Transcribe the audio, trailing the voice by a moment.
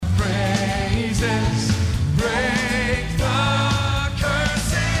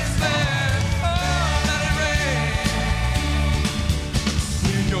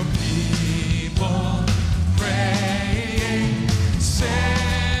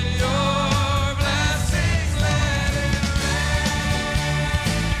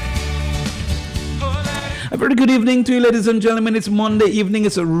very good evening to you, ladies and gentlemen. It's Monday evening.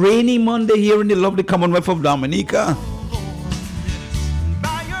 It's a rainy Monday here in the lovely Commonwealth of Dominica.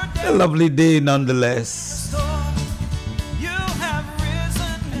 A lovely day nonetheless.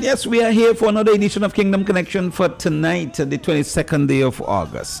 And yes, we are here for another edition of Kingdom Connection for tonight, the 22nd day of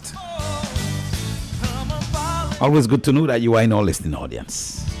August. Always good to know that you are in our listening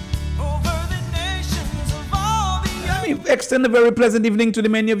audience. Extend a very pleasant evening to the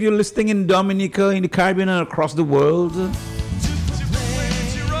many of you listening in Dominica, in the Caribbean, and across the world.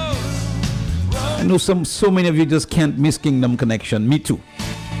 I know so many of you just can't miss Kingdom Connection. Me too.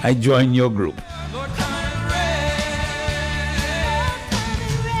 I join your group.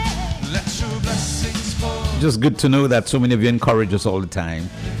 Just good to know that so many of you encourage us all the time,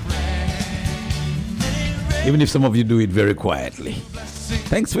 even if some of you do it very quietly.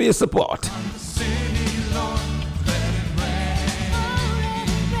 Thanks for your support.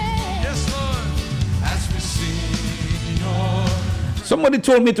 Somebody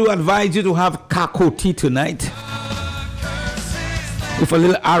told me to advise you to have kako tea tonight with a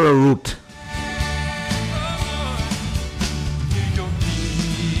little arrowroot.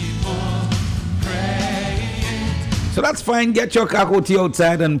 So that's fine. Get your kako tea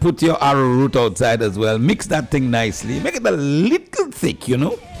outside and put your arrowroot outside as well. Mix that thing nicely. Make it a little thick, you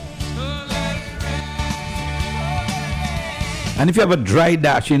know. And if you have a dry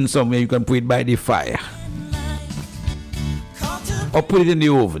dash in somewhere, you can put it by the fire. Or put it in the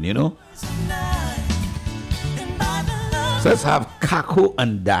oven, you know. So let's have kako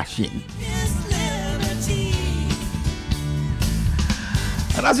and dashing.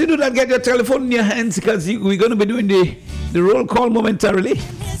 And as you do that, get your telephone in your hands, because we're going to be doing the roll call momentarily.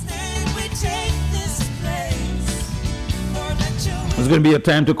 It's going to be your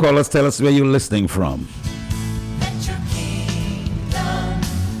time to call us, tell us where you're listening from.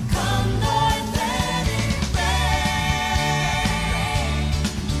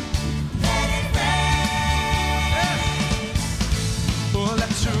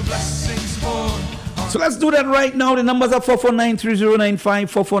 So let's do that right now. The numbers are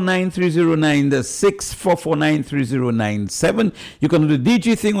 449-3095, 449-3096, 449-3097. You can do the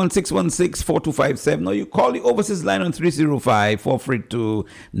DG thing on 616-4257, or you call the overseas line on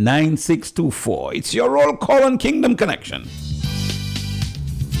 305-432-9624. It's your roll call on Kingdom Connection.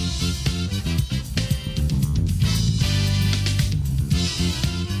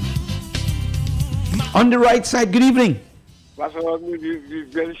 On the right side, good evening.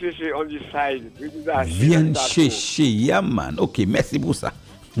 Viens chercher on this side. Viens chercher, yeah man. Okay, merci pour ça.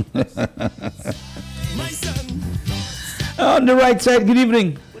 On the right side, good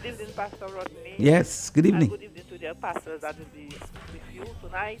evening. Good evening, Pastor Rodney. Yes, good evening. And good evening to the pastors that will be with you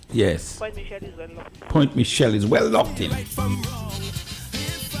tonight. Yes. Point Michelle is well locked in. Point Michelle is well locked in.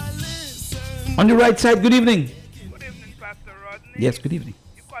 On the right side, good evening. Good evening, Pastor Rodney. Yes, good evening.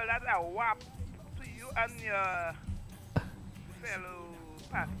 You call that a whap to you and your fellow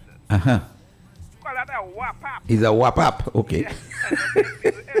pastors. Uh-huh. You call that a whap up. It's a whap up. Okay. You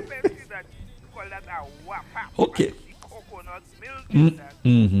call that a whap up. Okay. The coconut milk is that.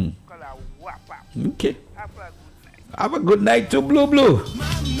 Mm-hmm. You call a whap up. Okay. Have a good night. Have a good night too, Blue Blue.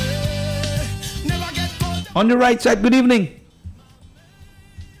 On the right side, good evening.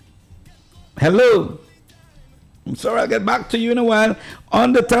 Hello. I'm sorry, I'll get back to you in a while.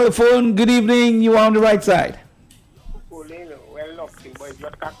 On the telephone, good evening. You are on the right side. Well locked in, but it's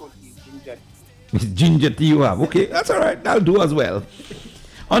not kako tea, ginger. It's ginger tea you have. Okay, that's all right. That'll do as well.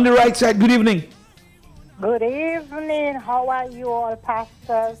 On the right side, good evening. Good evening. How are you all,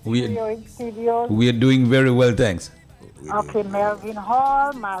 pastors? Studio in studios. We are doing very well, thanks. Okay, Melvin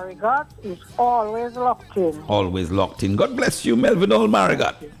Hall, Marigot is always locked in. Always locked in. God bless you, Melvin Hall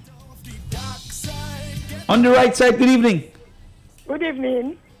Marigot. On the right side, good evening. Good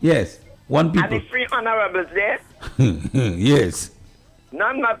evening. Yes, one Are people. the three honorables there? Yes.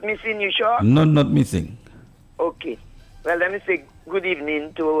 None not missing, you sure? None not missing. Okay. Well, let me say good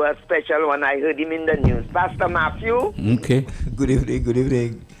evening to a special one. I heard him in the news. Pastor Matthew. Okay. Good evening, good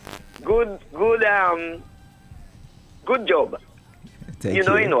evening. Good job. Thank You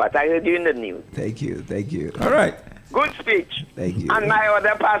know what? I heard you in the news. Thank you, thank you. All right. Good speech. Thank you. And my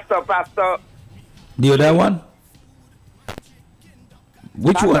other pastor. The other one?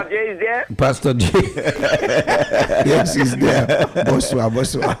 Which Pastor one? J is there? Pastor J. Yes, he's there. Bonsoir.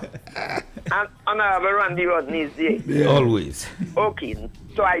 And Honorable Randy Rodney is there. Always. Okay.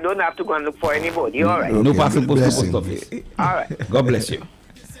 So I don't have to go and look for anybody. All right. No passing post to blessing. post office. All right. God bless you.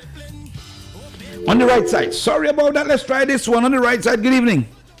 On the right side. Sorry about that. Let's try this one. On the right side. Good evening.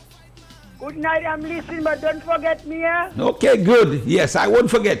 Good night, I'm listening, but don't forget me, Okay, good. Yes, I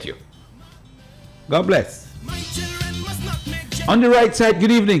won't forget you. God bless. On the right side,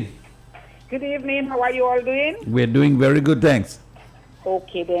 good evening. Good evening. How are you all doing? We're doing very good, thanks.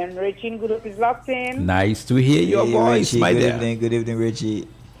 Okay, then. Richie in Good Hope is locked in. Nice to hear your Hey, voice, Richie, my dear. Good evening, Richie.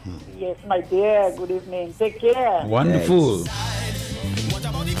 Yes, my dear. Good evening. Take care. Wonderful.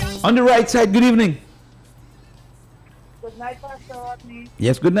 On the right side, good evening. Good night, Pastor Rodney.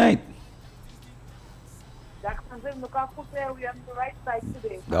 Yes, good night. Jacksonville, look out there. We are on the right side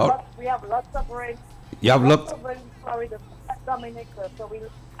today. Oh. We have lots of rain. You have Lots looked. of rain in Florida, Dominica. So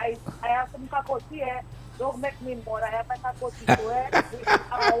I have some kakoti here. Don't make me more. I have my kakoti here.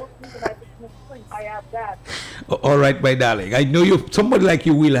 I have that. All right, my darling. I know you. Somebody like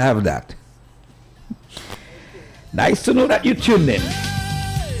you will have that. Nice to know that you tuned in.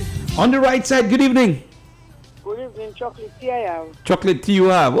 On the right side, good evening. Good evening, chocolate tea I have. Chocolate tea you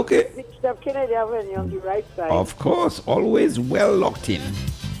have, okay? Steph Kennedy Avenue on the right side. Of course, always well locked in.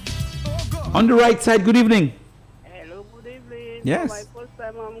 On the right side, good evening. Hello, good evening. Yes. My first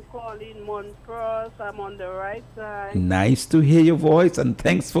time I'm calling Montrose. I'm on the right side. Nice to hear your voice and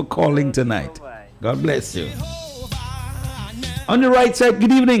thanks for calling tonight. Bye-bye. God bless you. On the right side,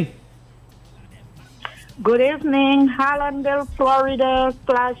 good evening. Good evening, Hallandale, Florida /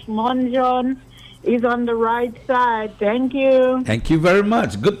 Monjon is on the right side. Thank you. Thank you very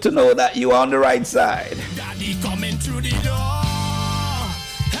much. Good to know that you are on the right side. Daddy coming through the door.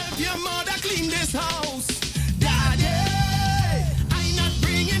 Help your mother clean this house. Daddy, I'm not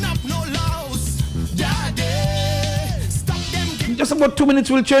bringing up no loss. Daddy, stop them. In just about 2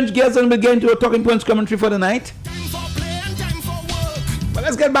 minutes, we'll change gears and we'll get into a talking points commentary for the night. Time for play and time for work. But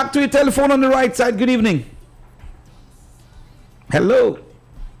let's get back to your telephone on the right side. Good evening. Hello.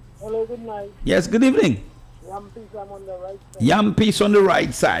 Hello, good night. Yes, good evening. Yampis, I'm on the right side. Yam Peace on the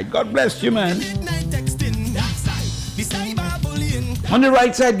right side. God bless you, man. Midnight texting. That side. The cyberbullying. On the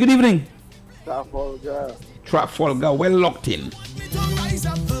right side, good evening. Trafalgar. Trafalgar, well locked in. Me to rise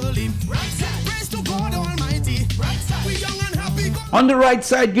up early. Right side. Praise to God Almighty. Right side. We young and happy. On the right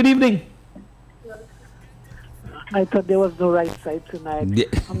side, good evening. I thought there was no right side tonight. Yeah.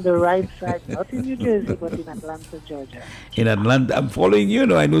 On the right side, not in New Jersey, but in Atlanta, Georgia. In Atlanta, I'm following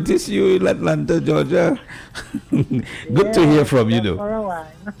you. I notice you in Atlanta, Georgia. Good to hear from you, Yeah, though. for a while.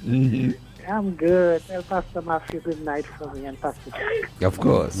 Mhm. I'm good. Tell Pastor Matthew good night for me and Pastor Jack. Of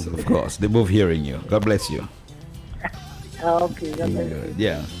course, of course. They're both hearing you. God bless you. Okay, God bless you. Good,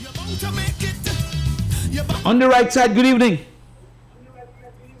 yeah. You're bound to make it. You're bound. On the right side, good evening.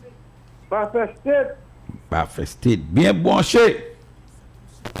 Pastor Steve. Parfait. State. Bien branché.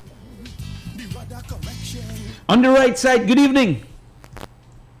 On the right side, good evening.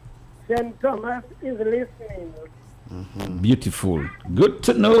 St. Thomas is listening. Beautiful. Good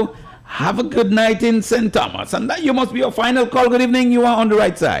to know. Have a good night in St. Thomas. And that you must be your final call. Good evening. You are on the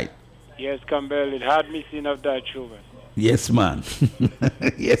right side. Yes, Campbell, it had me seen of that children. Yes, man.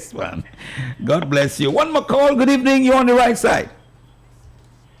 Yes, man. God bless you. One more call. Good evening. You're on the right side.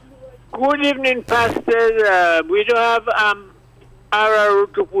 Good evening, Pastor. We don't have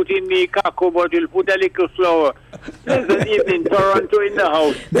arrowroot to put in the kako, but we'll put a little flour. Pleasant evening, Toronto in the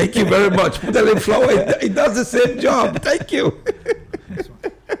house. Thank you very much. Put a little flower. It does the same job. Thank you.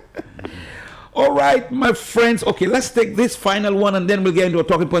 All right, my friends. Okay, let's take this final one and then we'll get into a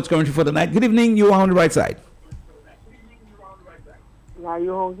talking points commentary for the night. Good evening. You are on the right side. Now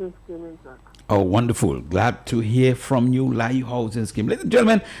you houses screaming, sir. Oh, wonderful. Glad to hear from you, Lai Housing Scheme. Ladies and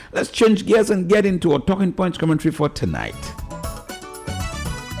gentlemen, let's change gears and get into a talking points commentary for tonight.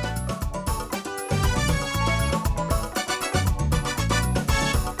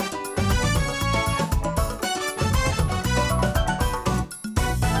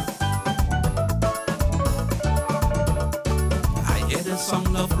 I hear the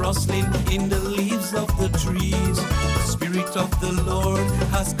sound of rustling in the leaves of the trees. The Spirit of the Lord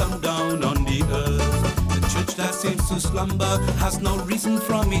has come down on the earth. The church that seems to slumber has now risen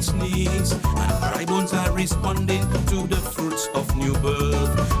from its knees. And dry bones are responding to the fruits of new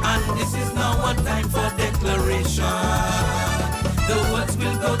birth. And this is now a time for declaration. The words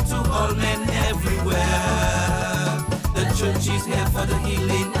will go to all men everywhere. The church is here for the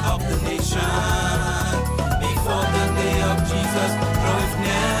healing of the nation. Before the day of Jesus draweth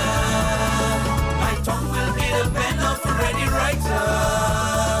near, my tongue will be the pen of a ready writer,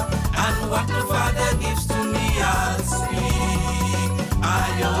 and what the Father gives to me I'll speak.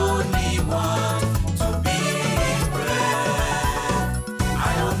 I only want to be His breath.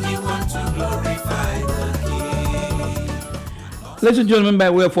 I only want to glorify the King. Ladies and gentlemen, by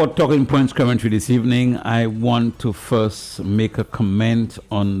way of our talking points commentary this evening, I want to first make a comment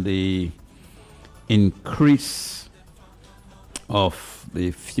on the increase of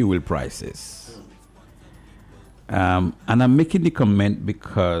the fuel prices. And I'm making the comment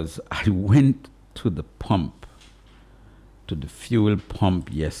because I went to the pump, to the fuel pump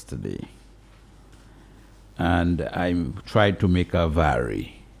yesterday, and I tried to make a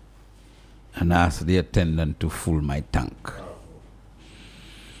vary and asked the attendant to fill my tank.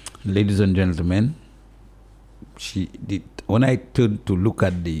 Ladies and gentlemen, she did. When I turned to look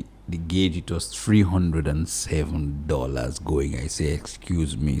at the gauge, it was $307 going. I say,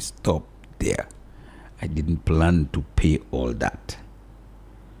 excuse me, stop there. I didn't plan to pay all that.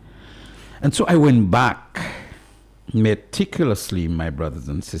 And so I went back meticulously, my brothers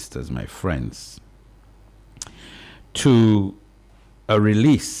and sisters, my friends, to a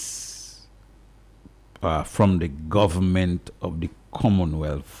release from the government of the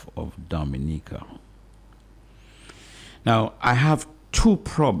Commonwealth of Dominica. Now, I have two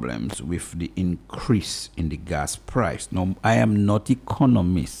problems with the increase in the gas price. Now, I am not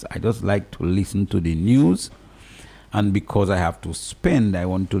economist. I just like to listen to the news, and because I have to spend, I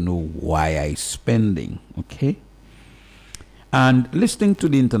want to know why I'm spending, okay? And listening to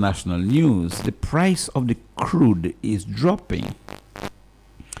the international news, the price of the crude is dropping.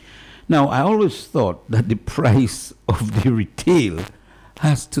 Now, I always thought that the price of the retail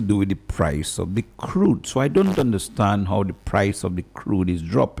has to do with the price of the crude. So I don't understand how the price of the crude is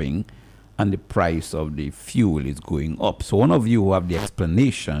dropping and the price of the fuel is going up. So one of you who have the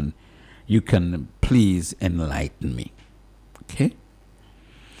explanation, you can please enlighten me. Okay?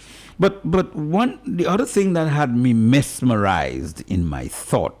 But the other thing that had me mesmerized in my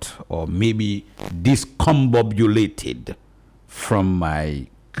thought, or maybe discombobulated from my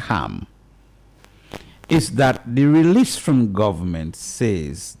calm, is that the release from government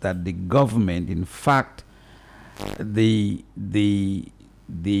says that the government, in fact, the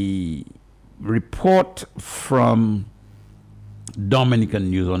report from Dominican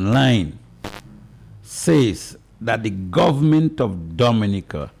News Online says that the government of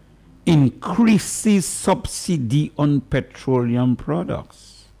Dominica increases subsidy on petroleum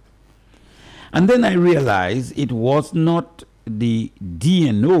products. And then I realized it was not the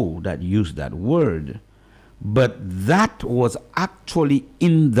DNO that used that word, but that was actually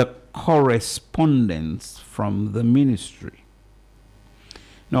in the correspondence from the ministry.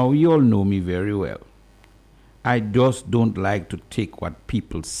 Now, you all know me very well. I just don't like to take what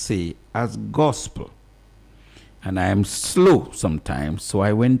people say as gospel. And I am slow sometimes, so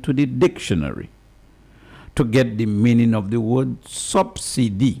I went to the dictionary to get the meaning of the word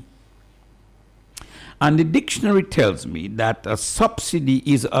subsidy. And the dictionary tells me that a subsidy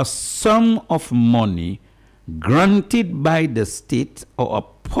is a sum of money granted by the state or a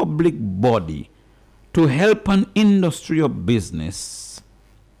public body to help an industry or business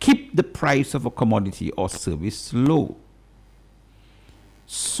keep the price of a commodity or service low.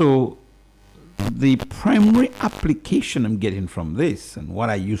 So the primary application I'm getting from this, and what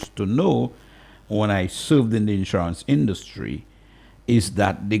I used to know when I served in the insurance industry, is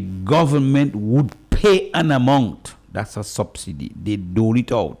that the government would pay an amount. That's a subsidy. They dole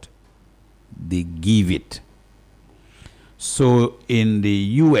it out. They give it. So in the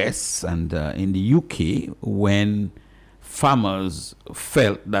US and in the UK, when farmers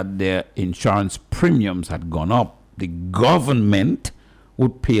felt that their insurance premiums had gone up, the government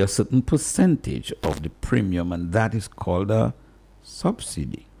would pay a certain percentage of the premium, and that is called a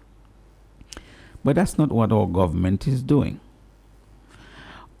subsidy. But that's not what our government is doing.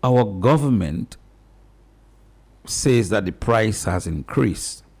 Our government says that the price has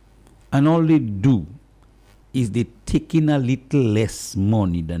increased, and all they do is they take in a little less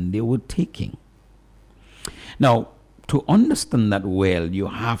money than they were taking. Now, to understand that well, you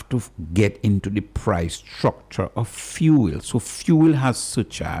have to get into the price structure of fuel. So fuel has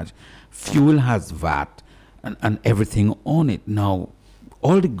surcharge, fuel has VAT, and everything on it. Now,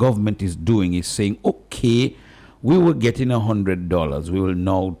 all the government is doing is saying, okay, we were getting $100, we will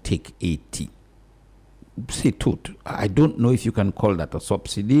now take 80. Say tooth. I don't know if you can call that a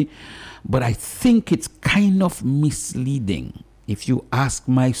subsidy, but I think it's kind of misleading if you ask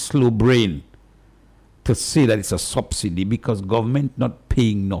my slow brain to say that it's a subsidy, because government not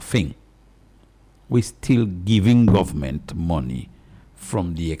paying nothing. We're still giving government money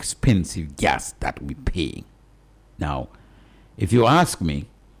from the expensive gas that we're paying. Now, if you ask me,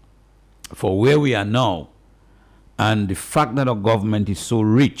 for where we are now, and the fact that our government is so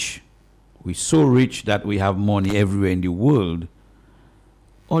rich, we're so rich that we have money everywhere in the world,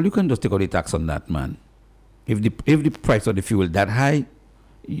 all you can just take out the tax on that, man. If the price of the fuel that high,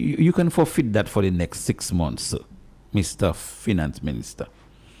 you can forfeit that for the next 6 months, sir, Mr. Finance Minister.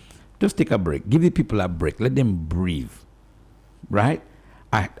 Just take a break. Give the people a break. Let them breathe. Right?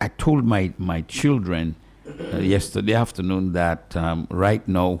 I told my children, yesterday afternoon that right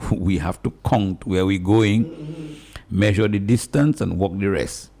now we have to count where we're going, measure the distance, and walk the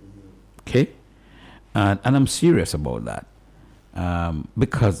rest. Okay? And I'm serious about that.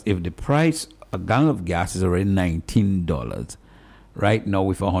 Because if the price, a gallon of gas is already $19, right now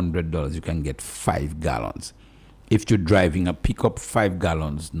with $100, you can get 5 gallons. If you're driving a pickup, 5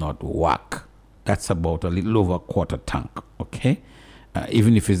 gallons, not whack. That's about a little over a quarter tank, okay?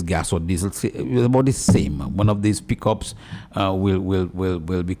 Even if it's gas or diesel, it's about the same. One of these pickups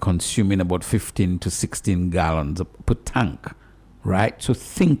will be consuming about 15 to 16 gallons per tank, right? So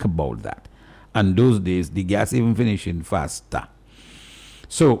think about that. And those days, the gas even finishing faster.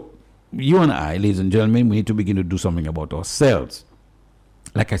 So you and I, ladies and gentlemen, we need to begin to do something about ourselves.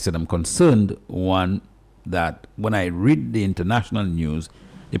 Like I said, I'm concerned, one, that when I read the international news,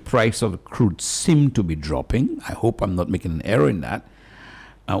 the price of crude seems to be dropping. I hope I'm not making an error in that.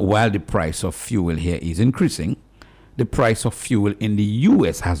 While the price of fuel here is increasing, the price of fuel in the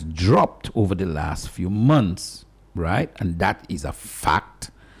U.S. has dropped over the last few months, right? And that is a fact.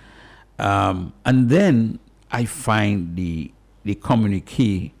 And then I find the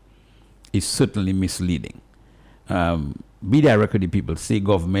communique is certainly misleading. Be direct with the people, say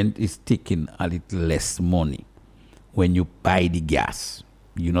government is taking a little less money when you buy the gas.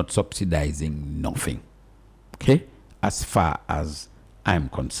 You're not subsidizing nothing, okay, as far as I'm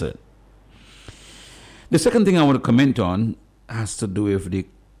concerned. The second thing I want to comment on has to do with the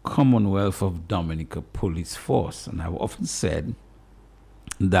Commonwealth of Dominica Police Force. And I've often said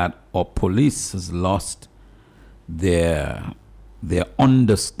that our police has lost their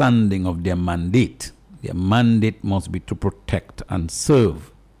understanding of their mandate. Their mandate must be to protect and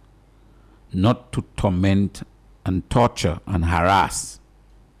serve, not to torment and torture and harass.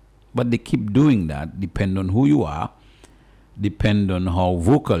 But they keep doing that, depend on who you are, depend on how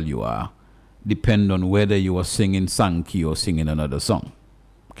vocal you are, depend on whether you are singing Sankey or singing another song.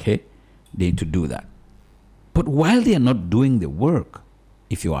 Okay? They need to do that. But while they are not doing the work,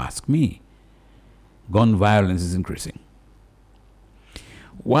 if you ask me, gun violence is increasing.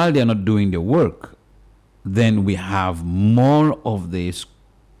 While they are not doing the work, then we have more of this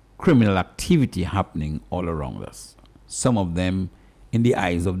criminal activity happening all around us. Some of them in the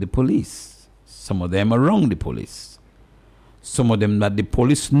eyes of the police. Some of them around the police. Some of them that the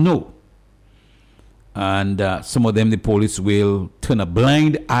police know. And some of them the police will turn a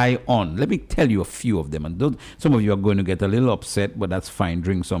blind eye on. Let me tell you a few of them. And some of you are going to get a little upset, but that's fine.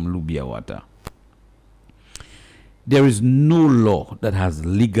 Drink some Lubia water. There is no law that has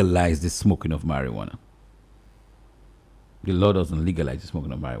legalized the smoking of marijuana. The law doesn't legalize the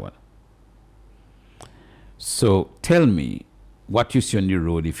smoking of marijuana. So tell me what you see on the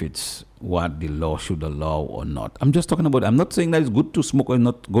road, if it's what the law should allow or not. I'm just talking about, I'm not saying that it's good to smoke or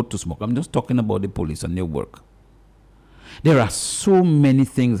not good to smoke. I'm just talking about the police and their work. There are so many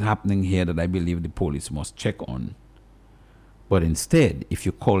things happening here that I believe the police must check on. But instead, if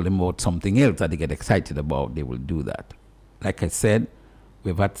you call them about something else that they get excited about, they will do that. Like I said,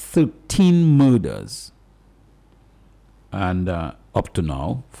 we've had 13 murders and up to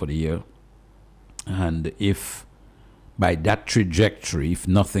now for the year. And if by that trajectory, if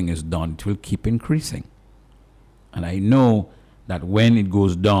nothing is done, it will keep increasing. And I know that when it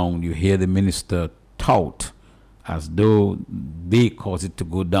goes down, you hear the minister tout as though they cause it to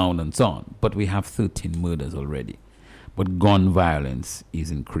go down and so on. But we have 13 murders already. But gun violence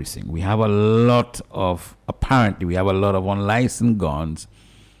is increasing. We have apparently we have a lot of unlicensed guns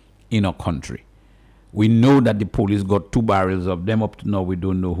in our country. We know that the police got 2 barrels of them. Up to now, we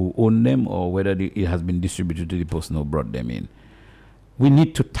don't know who owned them or whether it has been distributed to the person who brought them in. We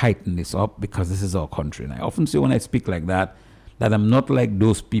need to tighten this up because this is our country. And I often say when I speak like that I'm not like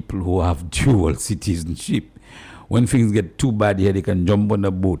those people who have dual citizenship. When things get too bad here, they can jump on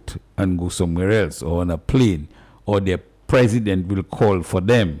a boat and go somewhere else, or on a plane, or their president will call for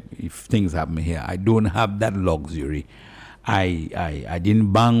them if things happen here. I don't have that luxury. I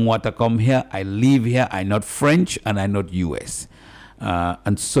didn't bang water come here. I live here. I'm not French and I'm not US.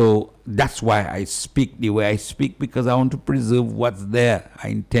 And so that's why I speak the way I speak, because I want to preserve what's there. I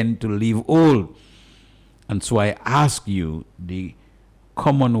intend to live old. And so I ask you, the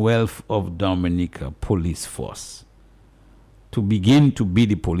Commonwealth of Dominica Police Force, to begin to be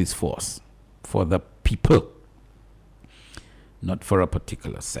the police force for the people, not for a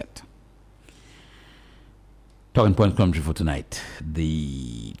particular set. Talking Point Country for tonight,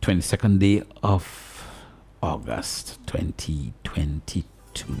 the 22nd day of August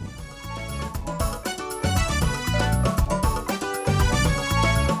 2022.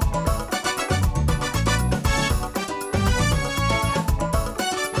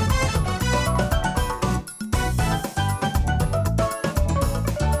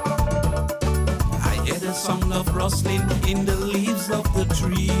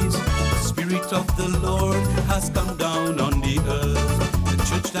 trees. The Spirit of the Lord has come down on the earth. The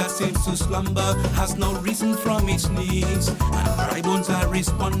church that seems to slumber has no reason from its knees. And dry bones are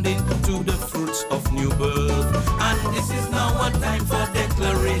responding to the fruits of new birth. And this is now a time for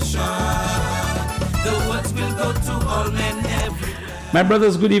declaration. The words will go to all men everywhere. My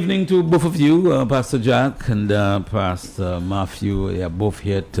brothers, good evening to both of you, Pastor Jack and Pastor Matthew. They are both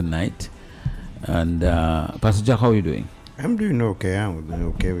here tonight. And Pastor Jack, how are you doing? I'm doing okay. I'm doing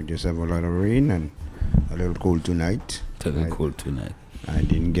okay. We just have a lot of rain and a little cold tonight. Cold tonight. I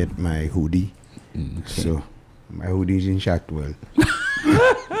didn't get my hoodie. Okay. So my hoodie is in Shotwell.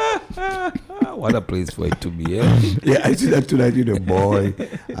 What a place for it to be, eh? Yeah, I see that tonight with the boy.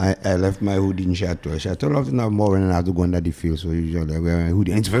 I left my hoodie in Shotwell. Shotwell often have more when I have to go under the field, so usually I wear my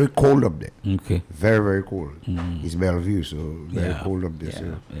hoodie. And it's very cold up there. Okay. Very, very cold. It's Bellevue, so very cold up there.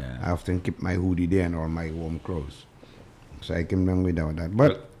 So I often keep my hoodie there and all my warm clothes. So I came down without that.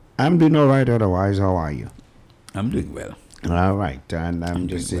 But I'm doing all right otherwise. How are you? I'm doing well. All right. And I'm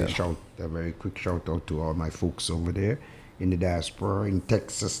just saying a very quick shout out to all my folks over there in the diaspora, in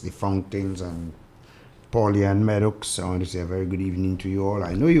Texas, the Fountains and Paulie and Maddox. I want to say a very good evening to you all.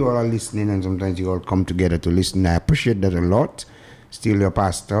 I know you all are listening and sometimes you all come together to listen. I appreciate that a lot. Still your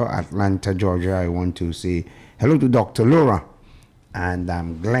pastor, Atlanta, Georgia. I want to say hello to Dr. Laura and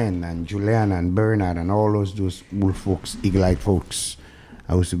Glenn and Julian and Bernard and all those Wolf folks, Eagle Eye folks.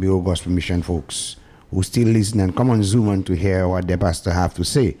 I used to be Old Gospel Mission folks who still listen and come on Zoom and to hear what their pastor have to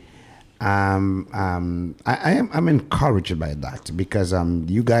say. I'm encouraged by that because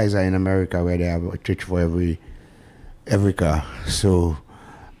you guys are in America where they have a church for every car. So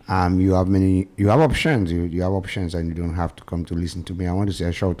you have options. You have options and you don't have to come to listen to me. I want to say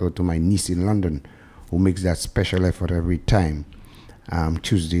a shout out to my niece in London who makes that special effort every time,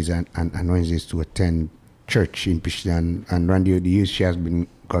 Tuesdays and Wednesdays to attend church in Pishtan. And around the years she has been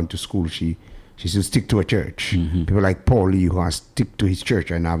gone to school, she should stick to a church. People like Paulie who has stick to his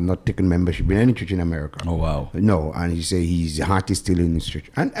church and have not taken membership in any church in America. Oh, wow. No, and he say his heart is still in his church.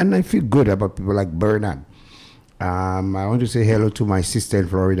 And I feel good about people like Bernard. I want to say hello to my sister in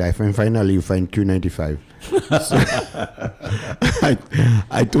Florida. I finally you find Q95. So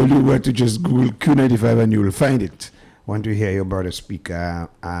I told you where to just Google Q95 and you will find it. Want to hear your brother speak. So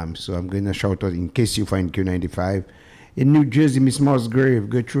I'm going to shout out in case you find Q95. In New Jersey, Miss Musgrave,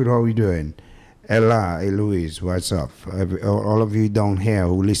 Gertrude, how are we doing? Ella, Eloise, what's up? All of you down here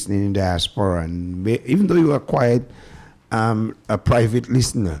who listening in the diaspora, and even though you are quiet, a private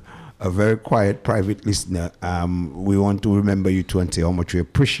listener, a very quiet private listener, we want to remember you too and say how much we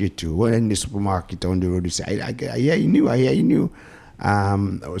appreciate you. When in the supermarket on the road, you say, I hear you new.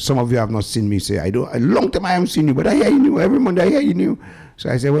 Some of you have not seen me say, a long time I haven't seen you, but I hear you new. Every Monday I hear you new. So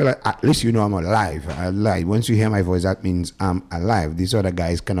I say, well, at least you know I'm alive. Once you hear my voice, that means I'm alive. These other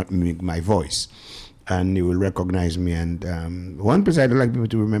guys cannot mimic my voice. And they will recognize me. And one place I don't like people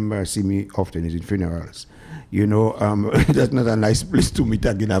to remember, see me often is in funerals. You know, that's not a nice place to meet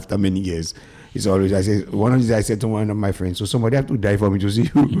again after many years. It's always, one of these I said to one of my friends, so somebody have to die for me to see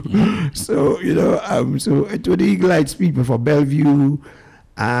you. So, you know, so to the Eagle Heights people for Bellevue,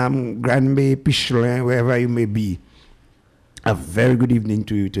 Grand Bay, Pichelin, wherever you may be, a very good evening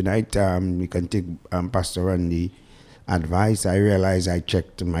to you tonight. You can take Pastor Randy advice. I realize I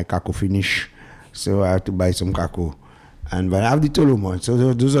checked my kako finish, so I have to buy some kako. But I have the Tolomon. So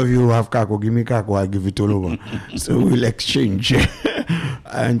those of you who have kako, give me kako, I'll give you Tolomon. So we'll exchange.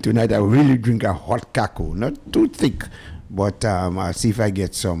 And tonight I will really drink a hot kako. Not too thick, but I'll see if I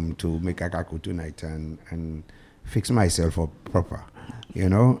get some to make a kako tonight and fix myself up proper. You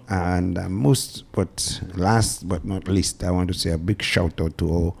know, and last but not least, I want to say a big shout out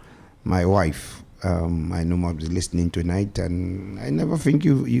to my wife. I know Mom is listening tonight, and I never think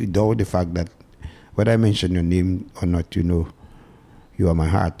you doubt the fact that whether I mention your name or not, you know, you are my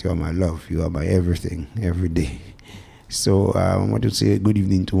heart, you are my love, you are my everything, every day. So I want to say good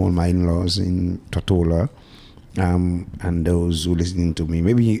evening to all my in-laws in Tortola, and those who are listening to me.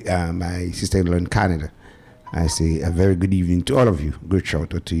 Maybe my sister-in-law in Canada. I say a very good evening to all of you. Good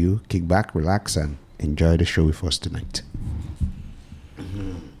shout out to you. Kick back, relax, and enjoy the show with us tonight.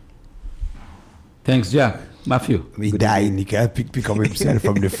 Thanks, Jack. Matthew. He dying. He can't pick up himself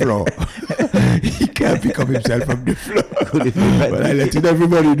from the floor. He can't pick up himself from the floor. But I let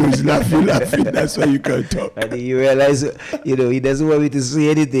everybody know he's laughing. That's why you can't talk. And you realize, you know, he doesn't want me to say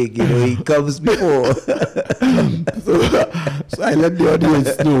anything. You know, he comes before. So I let the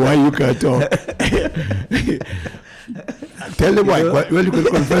audience know why you can't talk. Tell them why. Well, you can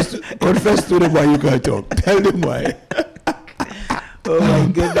confess to them why you can't talk. Tell them why. Oh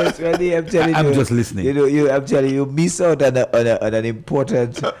my goodness, Randy, I'm telling you. I'm just listening. I'm telling you, miss out on an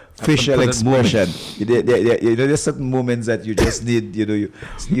important facial expression. There's certain moments that you just need, you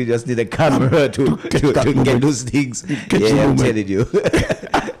just need a camera to get those things. I'm telling you.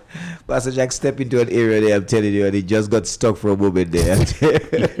 Pastor Jack stepped into an area there, I'm telling you, and he just got stuck for a moment there.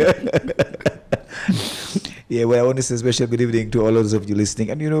 Yeah, well, I want to say special good evening to all those of you listening.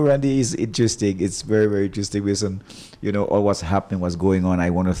 And Randy, is interesting. It's very, very interesting based on, all what's happening, what's going on. I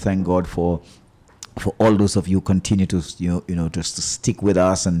want to thank God for all those of you continue to, just to stick with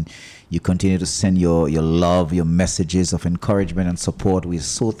us, and you continue to send your love, your messages of encouragement and support. We're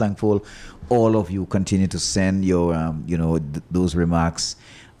so thankful. All of you continue to send your, those remarks.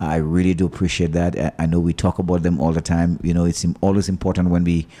 I really do appreciate that. I know we talk about them all the time. It's always important when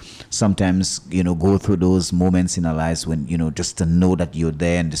we sometimes, go through those moments in our lives when, just to know that you're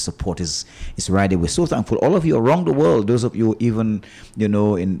there and the support is right there. We're so thankful. All of you around the world, those of you even,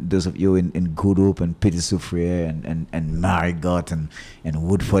 those of you in Good Hope and Petit Soufriere and Marigot and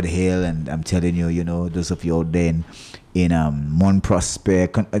Woodford Hill, and I'm telling you, those of you out there in Mont Prosper,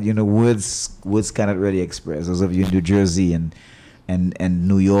 words cannot really express. Those of you in New Jersey and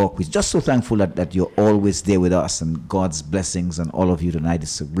New York, we're just so thankful that you're always there with us, and God's blessings on all of you tonight.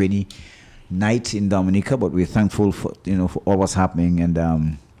 It's a rainy night in Dominica, but we're thankful for for all what's happening and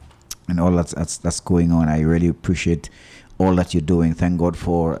all that's going on. I really appreciate all that you're doing. Thank God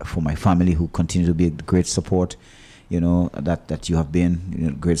for my family who continue to be a great support. That you have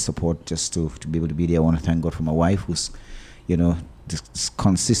been great support just to be able to be there. I want to thank God for my wife who's just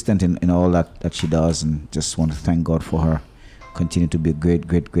consistent in all that she does, and just want to thank God for her. Continue to be a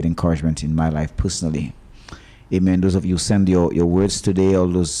great encouragement in my life personally. Amen. Those of you send your words today, all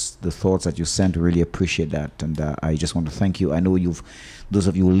the thoughts that you sent, really appreciate that. And I just want to thank you. I know those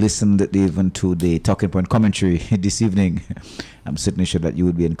of you who listened even to the Talking Point commentary this evening, I'm certainly sure that you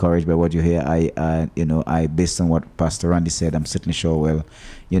would be encouraged by what you hear. I based on what Pastor Randy said, I'm certainly sure,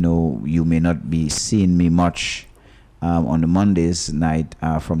 you may not be seeing me much on the Mondays night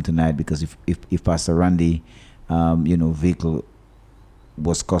from tonight, because if Pastor Randy vehicle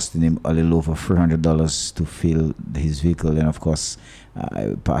was costing him a little over $300 to fill his vehicle, and of course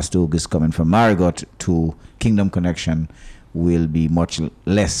Pastor Oak is coming from Marigot to Kingdom Connection will be much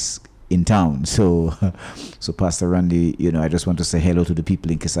less in town. So Pastor Randy, I just want to say hello to the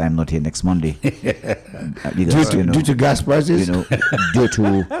people in case I am not here next Monday. Because, due to gas prices? Due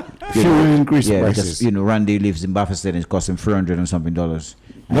to fuel increase prices. Because, Randy lives in Baffersted and it's costing $300 and something.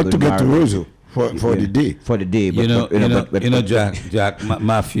 Not to get to Roseau. For the day. For the day. But, Jack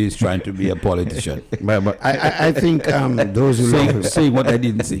Matthew is trying to be a politician. but I think those who love him... Say what I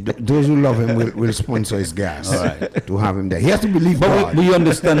didn't say. Those who love him will sponsor his gas. All right. To have him there. He has to believe God. We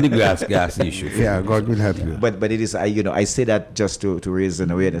understand the gas issue. Yeah, God will help you. But it is, I say that just to raise an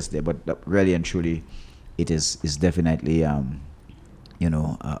awareness there, but really and truly, it is definitely,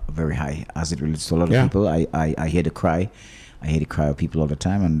 very high as it relates to a lot of people. I hear the cry. I hear the cry of people all the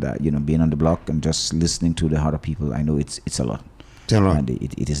time, and being on the block and just listening to the heart of people, I know it's a lot. And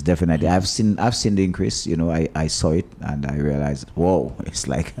it is definitely. I've seen the increase. I saw it and I realized, whoa! It's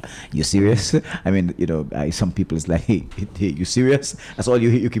like, you serious? I mean, some people it's like, hey, you serious? That's all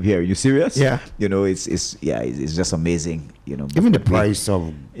you keep hearing. You serious? Yeah. It's just amazing. Even the price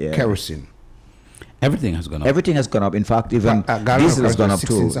of kerosene. Everything has gone up. Everything has gone up. In fact, even diesel has gone up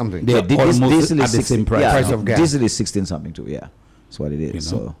too. Something. Diesel is 16 price of gas. Diesel is 16 something too. Yeah, that's what it is.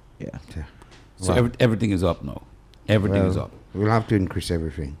 So yeah. So everything is up now. Everything is up. We'll have to increase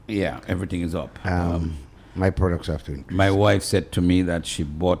everything. Yeah, everything is up. My products have to increase. My wife said to me that she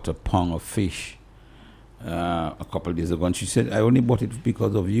bought a pound of fish a couple of days ago, and she said, I only bought it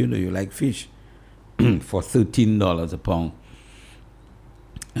because of you. You like fish for $13 a pound.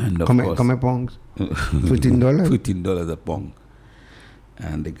 And of course, pounds. $13? $13 a pound.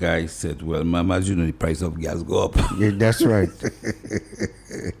 And the guy said, well, Mama, as you know, the price of gas go up. Yeah, that's right.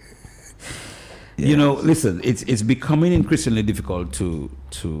 Listen, it's becoming increasingly difficult for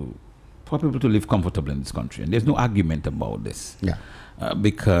people to live comfortably in this country. And there's no argument about this. Yeah.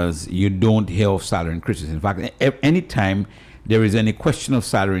 Because you don't hear of salary increases. In fact, anytime there is any question of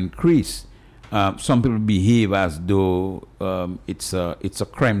salary increase, some people behave as though it's a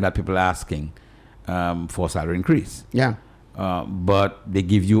crime that people are asking for salary increase. Yeah. But they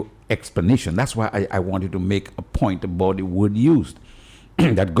give you explanation. That's why I wanted to make a point about the word used,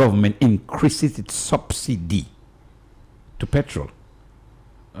 that government increases its subsidy to petrol.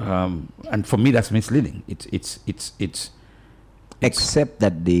 And for me, that's misleading. It's except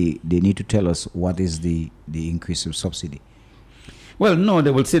that they need to tell us what is the increase of subsidy. Well, no, they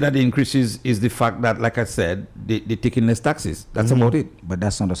will say that the increase is the fact that, like I said, they're taking less taxes. That's about it. But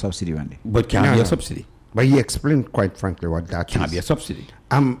that's not a subsidy, Randy. But can't be a subsidy. But he explained quite frankly what that Can't is. be a subsidy.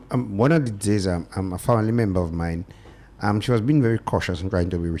 One of the days, a family member of mine, she was being very cautious and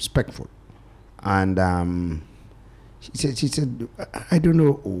trying to be respectful. And she said, I don't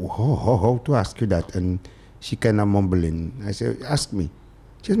know how to ask you that. And she kind of mumbling. I said, ask me.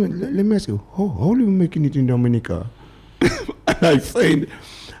 She said, let me ask you, how are you making it in Dominica? And I said,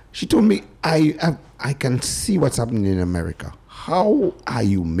 she told me, I can see what's happening in America. How are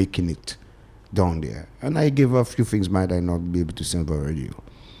you making it down there? And I gave her a few things might I not be able to say over radio.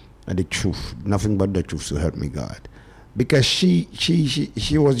 And the truth, nothing but the truth, so help me God. Because she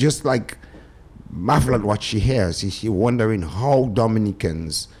was just like baffled at what she hears. She wondering how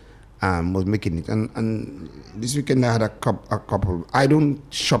Dominicans was making it. And this weekend I had a couple. I don't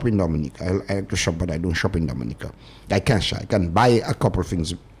shop in Dominica. I like to shop, but I don't shop in Dominica. I can shop. I can buy a couple of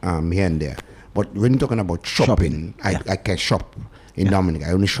things here and there. But when you're talking about shopping. I can shop in Dominica.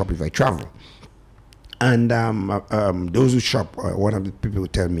 I only shop if I travel. And those who shop, one of the people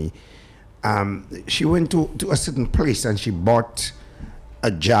would tell me, she went to a certain place and she bought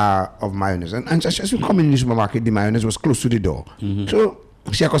a jar of mayonnaise. And just as we come in the supermarket, the mayonnaise was close to the door. Mm-hmm. So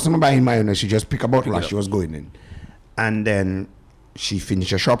she had a customer buying mayonnaise. She just picked a bottle as she was going in. And then she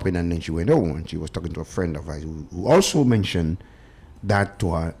finished her shopping and then she went home and she was talking to a friend of hers who also mentioned that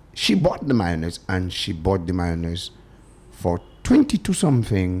to her. She bought the mayonnaise and she bought the mayonnaise for 22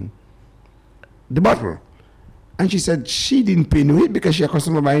 something the bottle. And she said she didn't pay no it because she had a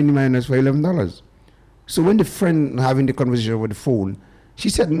customer buying the mayonnaise for $11. So when the friend having the conversation over the phone, she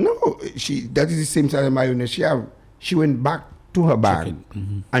said no, that is the same size of mayonnaise she have. She went back to her bag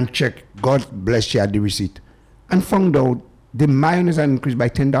and checked. God bless, she had the receipt and found out the mayonnaise had increased by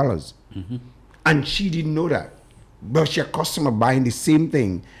 $10. And she didn't know that. But she had a customer buying the same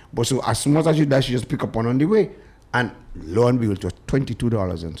thing. But so as much as she does, she just pick up on the way. And lo and behold, it was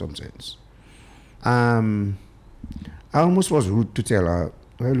 $22 and some cents. I almost was rude to tell her,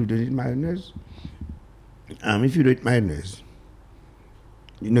 well, you don't eat mayonnaise. If you don't eat mayonnaise,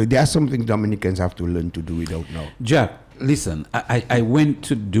 there are some things Dominicans have to learn to do without now. Jack, listen, I went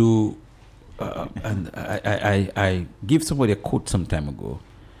to do, and I gave somebody a quote some time ago,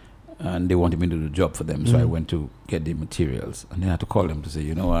 and they wanted me to do the job for them, so I went to get the materials, and then I had to call them to say,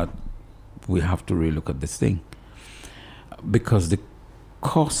 you know what, we have to really look at this thing, because the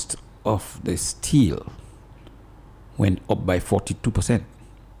cost of the steel went up by 42%.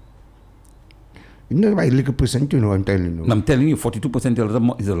 By a little percent, I'm telling you. I'm telling you,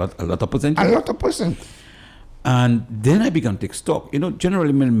 42% is a lot of percent. A lot of percent. And then I began to take stock.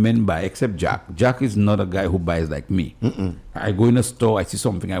 Generally men buy, except Jack. Jack is not a guy who buys like me. I go in a store, I see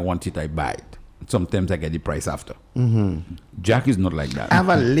something, I want it, I buy it. Sometimes I get the price after. Jack is not like that. I have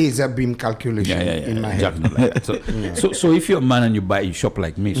a laser beam calculation in my head. Jack is not like that. So if you're a man and you shop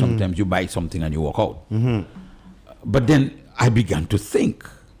like me, sometimes you buy something and you walk out. But then I began to think,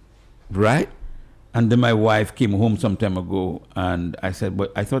 right? And then my wife came home some time ago and I said,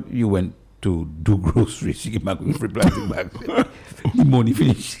 but I thought you went to do groceries. She came back with free plastic bags. The money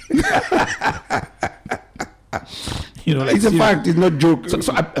finished. It's a fact, it's not a joke. So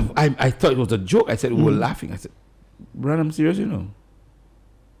I thought it was a joke. I said, we were laughing. I said, Brad, I'm serious,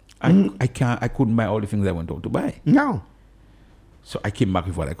 I couldn't buy all the things I went out to buy. No. So I came back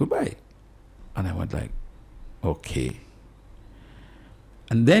with what I could buy. And I went like, okay.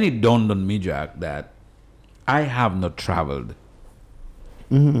 And then it dawned on me, Jack, that I have not traveled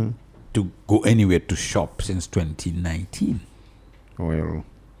to go anywhere to shop since 2019. Well.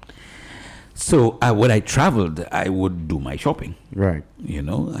 So when I traveled, I would do my shopping. Right.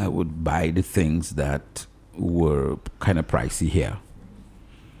 I would buy the things that were kind of pricey here.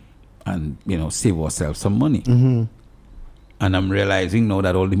 And, save ourselves some money. And I'm realizing now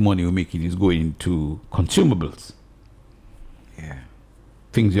that all the money we're making is going to consumables. Yeah.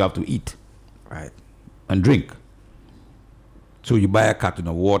 Things you have to eat. Right. And drink. So you buy a carton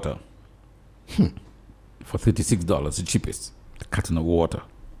of water for $36, the cheapest. A carton of water.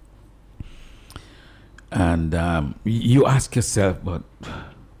 And you ask yourself, but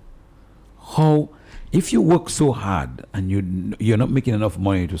how, if you work so hard and you're not making enough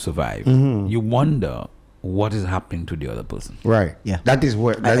money to survive, you wonder what is happening to the other person. Right. Yeah. That is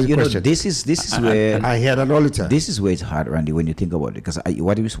where that's the question. This is where I hear that all the time. This is where it's hard, Randy, when you think about it. Because I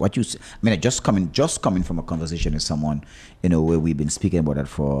just coming from a conversation with someone, where we've been speaking about that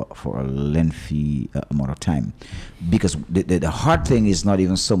for a lengthy amount of time. Because the hard thing is not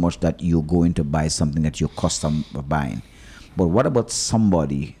even so much that you're going to buy something that you're accustomed to buying, but what about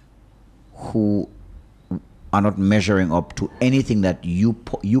somebody who are not measuring up to anything that you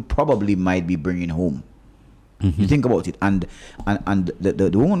probably might be bringing home. You think about it, and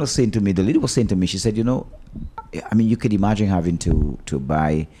the woman was saying to me, the lady was saying to me, she said, you know, I mean, you could imagine having to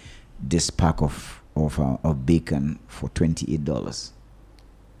buy this pack of bacon for $28.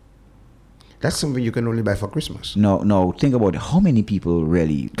 That's something you can only buy for Christmas. No. Think about it. How many people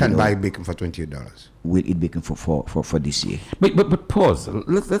really can buy bacon for $28? Will eat bacon for this year? But pause.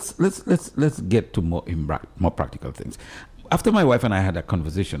 Let's get to more practical things. After my wife and I had a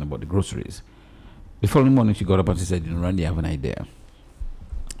conversation about the groceries, the following morning she got up and she said, you know, Randy, I have an idea.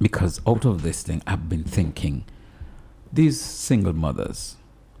 Because out of this thing, I've been thinking, these single mothers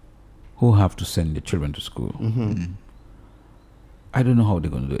who have to send their children to school, I don't know how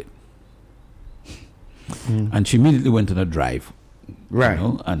they're going to do it. And she immediately went on a drive, right? You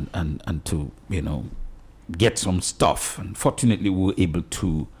know, and to, you know, get some stuff. And fortunately, we were able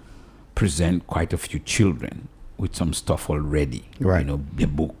to present quite a few children with some stuff already, right? You know, their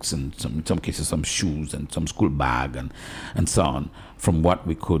books and in some cases some shoes and some school bag and so on, from what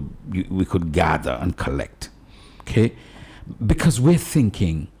we could gather and collect. Okay, because we're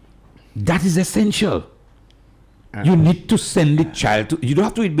thinking that is essential. You need to send the child to. You don't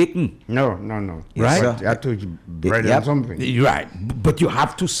have to eat bacon. No. Right? You have to eat bread or something. Right. But you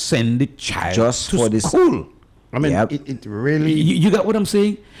have to send the child just to for this school. I mean, it really. You got what I'm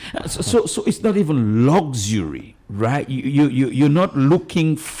saying? So it's not even luxury, right? You're not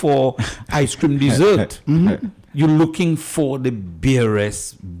looking for ice cream dessert. You're looking for the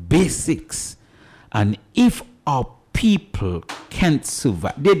barest basics. And if our people can't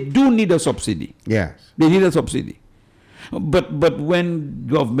survive, they do need a subsidy. Yes. They need a subsidy. But when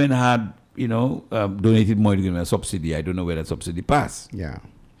government had, you know, donated money to give them a subsidy, I don't know where that subsidy passed. Yeah.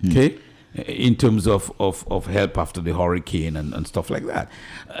 Okay? In terms of help after the hurricane and stuff like that.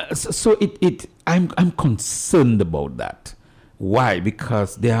 So I'm concerned about that. Why?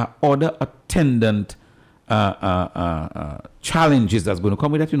 Because there are other attendant challenges that's going to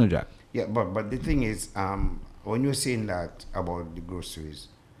come with that, you know, Jack. Yeah, but the thing is, when you're saying that about the groceries,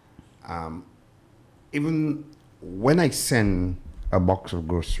 even when I send a box of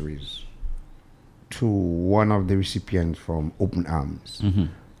groceries to one of the recipients from Open Arms,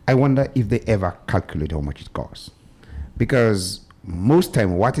 I wonder if they ever calculate how much it costs. Because most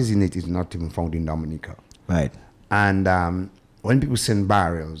time what is in it is not even found in Dominica. Right. And when people send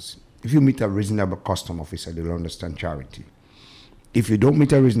barrels, if you meet a reasonable custom officer, they'll understand charity. If you don't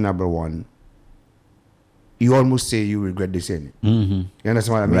meet a reasonable one, you almost say you regret this in it. You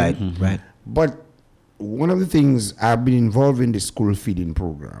understand what I mean? Right. But one of the things, I've been involved in the school feeding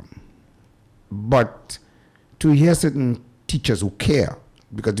program, but to hear certain teachers who care,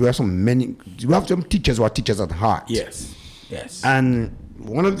 because you have some teachers who are teachers at heart. Yes. And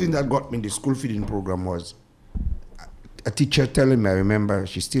one of the things that got me in the school feeding program was a teacher telling me, I remember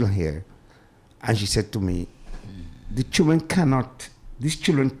she's still here, and she said to me, these children cannot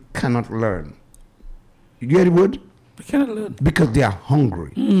learn. You get the word? They cannot learn. Because they are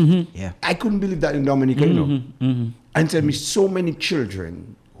hungry. Yeah. I couldn't believe that in Dominica, you know. And tell me, so many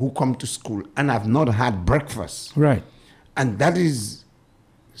children who come to school and have not had breakfast. Right. And that is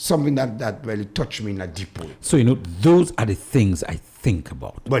something that really touched me in a deep way. So, you know, those are the things I think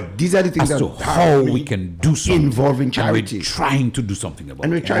about. But these are the things as that to how we can do something. Involving charity. And we're trying to do something about it.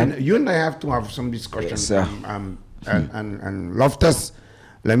 And we're trying. You and I have to have some discussions. Yes, and Loftus,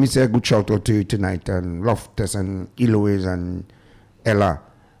 let me say a good shout out to you tonight. And Loftus and Eloise and Ella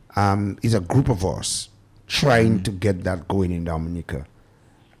is a group of us trying to get that going in Dominica.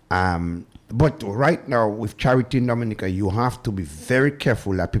 But right now, with charity in Dominica, you have to be very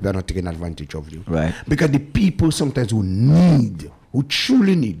careful that people are not taking advantage of you. Right. Because the people sometimes who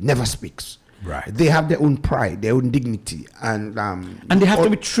truly need, never speaks. Right. They have their own pride, their own dignity, and they have to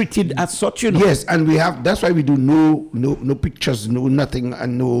be treated as such, you know. Yes, and that's why we do no pictures, no nothing,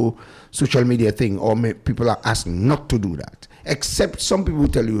 and no social media thing. Or people are asked not to do that. Except some people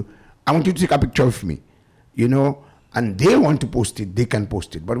tell you, "I want you to take a picture of me," you know. And they want to post it, they can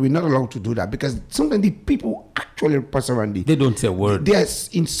post it. But we're not allowed to do that because sometimes the people actually, Pastor Randy, they don't say a word. They're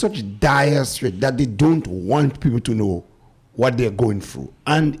in such dire straits that they don't want people to know what they're going through.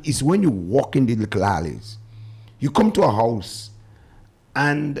 And it's when you walk in the little alleys, you come to a house,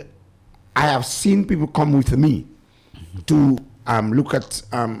 and I have seen people come with me to look at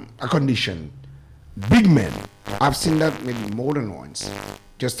a condition. Big men, I've seen that maybe more than once.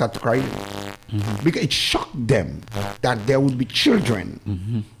 Just start crying because it shocked them that there would be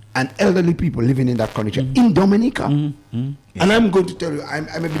children and elderly people living in that condition in Dominica. And I'm going to tell you, I'm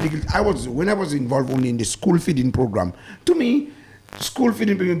a big. When I was involved only in the school feeding program. To me, school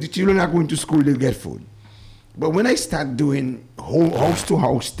feeding program, the children are going to school, they'll get food. But when I start doing house to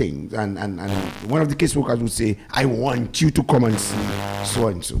house things, and one of the caseworkers would say, I want you to come and see so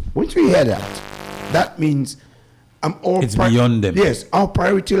and so. Once we hear that, that means it's beyond them. Yes, our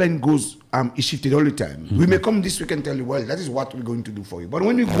priority line goes is shifted all the time. We may come this week and tell you, well, that is what we're going to do for you. But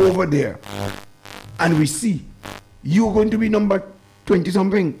when we go over there and we see you're going to be number 20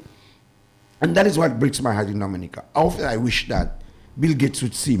 something, and that is what breaks my heart in Dominica. Often I wish that Bill Gates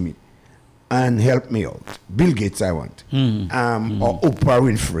would see me and help me out. Bill Gates, I want. Or Oprah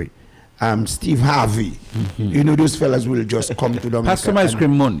Winfrey. Steve Harvey. You know, those fellas will just come to Dominica. Pass some ice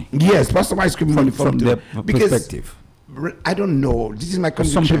cream money. Yes, pass some ice cream money from their perspective. I don't know. This is my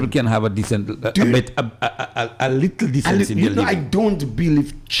conviction. Some people can have a decent, a little decency in their living. I don't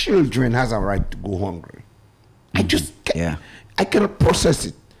believe children has a right to go hungry. I just can't. I cannot process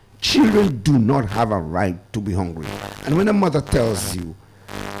it. Children do not have a right to be hungry. And when a mother tells you,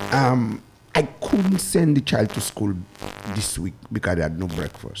 I couldn't send the child to school this week because I had no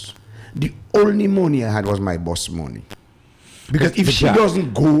breakfast. The only money I had was my boss money. Because if she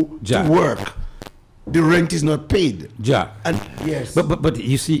doesn't go to work, the rent is not paid. And yes. But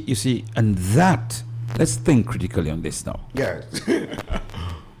you see, and that, let's think critically on this now. Yes.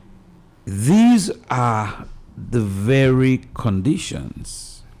 These are the very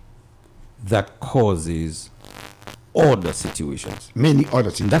conditions that causes other situations. Many other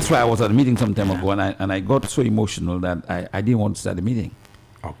situations. That's why I was at a meeting some time ago, and I got so emotional that I didn't want to start the meeting.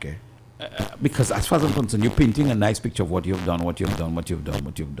 Okay. Because as far as I'm concerned, you're painting a nice picture of what you've done, what you've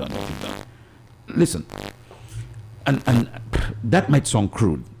done. Listen, and that might sound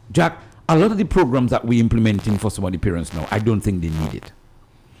crude. Jack, a lot of the programs that we're implementing for some of the parents now, I don't think they need it.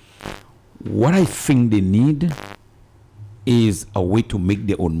 What I think they need is a way to make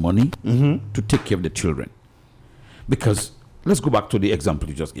their own money to take care of the children. Because let's go back to the example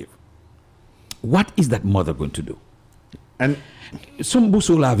you just gave. What is that mother going to do? And some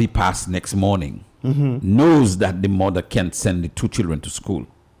Busolavi pass next morning knows that the mother can't send the two children to school.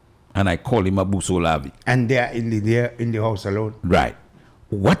 And I call him a Busolavi. And they are in the house alone. Right.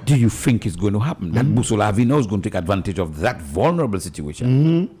 What do you think is going to happen? That Busolavi now is going to take advantage of that vulnerable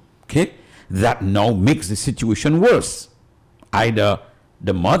situation. Okay? That now makes the situation worse. Either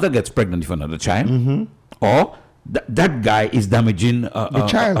the mother gets pregnant with another child, or that guy is damaging a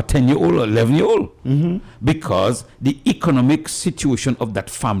child, a 10-year-old or 11-year-old, because the economic situation of that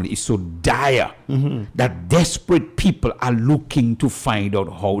family is so dire that desperate people are looking to find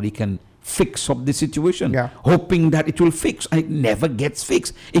out how they can fix up the situation, hoping that it will fix, and it never gets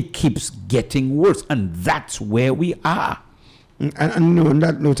fixed. It keeps getting worse, and that's where we are. And on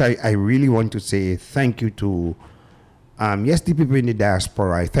that note, I really want to say thank you to yes, the people in the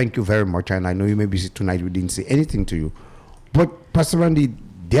diaspora. I thank you very much, and I know you may be busy tonight. We didn't say anything to you, but Pastor Randy,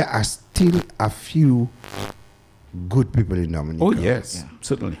 there are still a few good people in Dominica. Oh yes,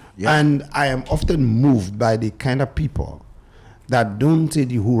 certainly. Yeah. And I am often moved by the kind of people that don't say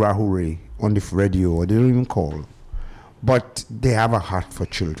the hurrah hooray on the radio, or they don't even call, but they have a heart for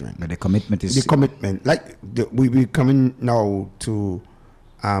children. But the commitment is the commitment. Like we coming now to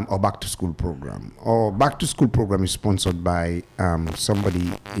our back to school program. Our back to school program is sponsored by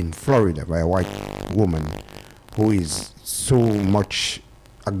somebody in Florida, by a white woman who is so much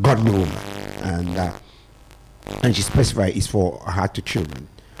a godly woman, and she specified it's for her heart to children.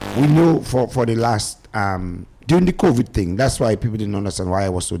 We know for the last during the COVID thing, that's why people didn't understand why I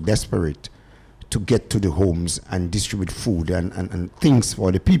was so desperate to get to the homes and distribute food and things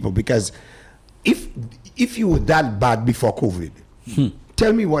for the people, because if you were that bad before COVID,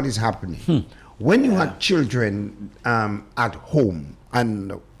 tell me what is happening. When you had children at home,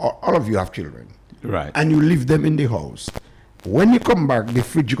 and all of you have children, right, and you leave them in the house, when you come back, the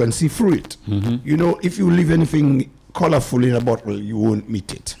fridge, you can see through it. You know, if you leave anything colorful in a bottle, you won't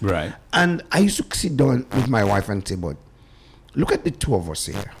meet it. Right. And I used to sit down with my wife and say, but look at the two of us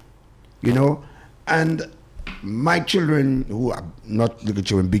here, you know, and my children, who are not little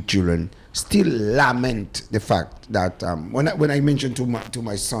children, big children, still lament the fact that when I mentioned to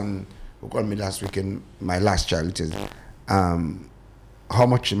my son, who called me last weekend, my last child, says how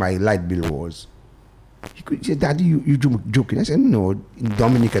much my light bill was. He could say, "Daddy, you joking?" I said, "No, in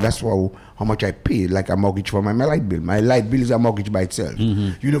Dominica, that's how much I pay, like a mortgage for my light bill. My light bill is a mortgage by itself.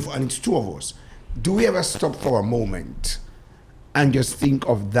 You know, and it's two of us. Do we ever stop for a moment and just think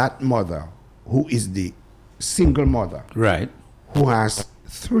of that mother who is the single mother, right, who has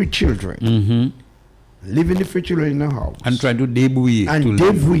 3 children, living the 3 children in her house, and trying to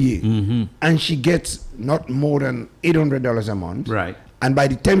debrouiller, and she gets not more than $800 a month, right, and by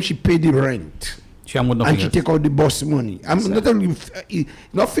the time she paid the rent, She want and nothing she else. take out the bus money. I'm not telling you,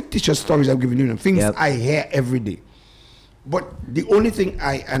 not fictitious stories I'm giving you, things Yep. I hear every day. But the only thing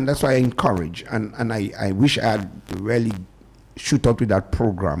and that's why I encourage, and I wish I had really shoot out with that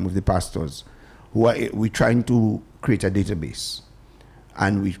program with the pastors, we're trying to create a database.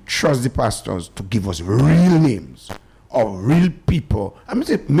 And we trust the pastors to give us real names of real people. I'm going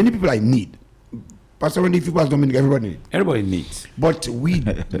to say many people I need. Pastor Randy, if you pass Dominic, everybody needs. Everybody needs. But we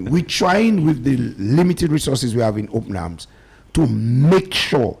trying with the limited resources we have in Open Arms to make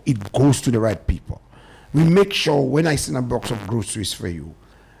sure it goes to the right people. We make sure when I send a box of groceries for you,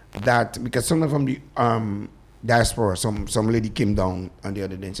 that because someone from the diaspora, some lady came down on the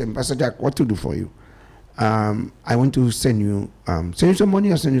other day and said, Pastor Jack, what to do for you? I want to send you some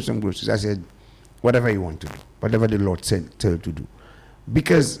money or send you some groceries. I said, whatever you want to do, whatever the Lord tell you to do.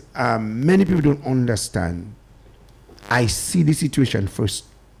 Because many people don't understand. I see the situation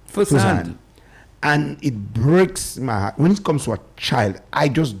firsthand. And it breaks my heart. When it comes to a child, I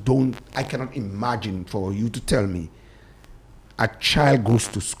cannot imagine for you to tell me a child goes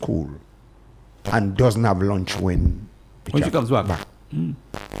to school and doesn't have lunch when she comes back.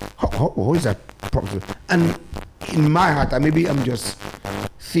 How is that possible? And in my heart, maybe I'm just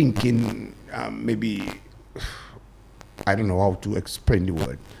thinking, maybe, I don't know how to explain the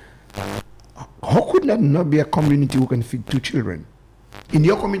word. How could that not be a community who can feed 2 children? In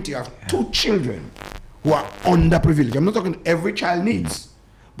your community, you have 2 children who are underprivileged. I'm not talking every child needs,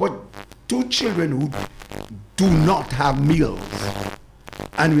 but 2 children who do not have meals.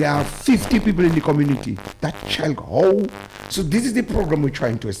 And we have 50 people in the community. That child, how? So this is the program we're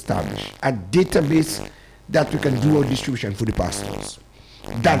trying to establish. A database that we can do our distribution for the pastors.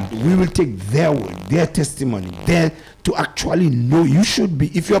 That we will take their word, their testimony, to actually know. You should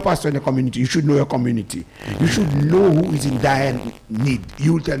be, if you're a pastor in the community, you should know your community. You should know who is in dire need.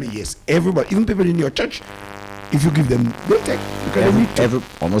 You will tell me, yes, everybody, even people in your church, if you give them, they'll take.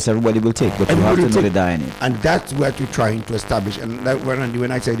 Almost everybody will take, but you have to know the dire need. And that's what we're trying to establish. And that,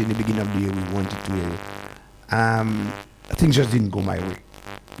 when I said in the beginning of the year we wanted to, things just didn't go my way.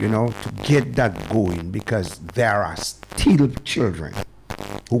 To get that going, because there are still children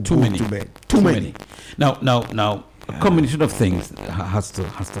who go to bed. Too many. Now, a combination of things has to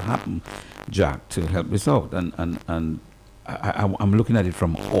happen, Jack, to help this out, and I'm looking at it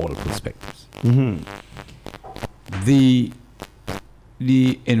from all perspectives. Mm-hmm. The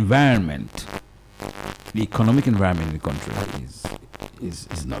environment, the economic environment in the country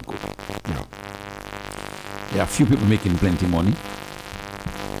is not good. No. There are few people making plenty money,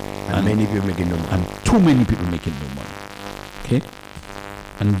 and many people making no money, and too many people making no money. Okay,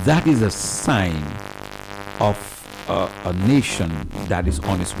 and that is a sign of a nation that is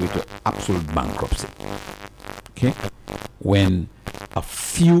on its way to absolute bankruptcy. Okay, when a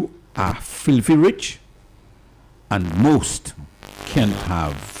few are filthy rich and most can't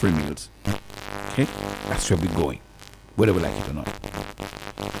have free meals. Okay, that's where we're going, whether we like it or not.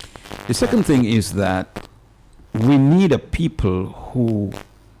 The second thing is that we need a people who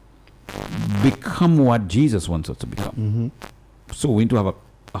become what Jesus wants us to become. Mm-hmm. So we need to have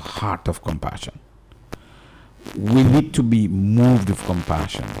a heart of compassion. We need to be moved with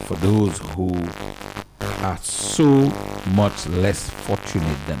compassion for those who are so much less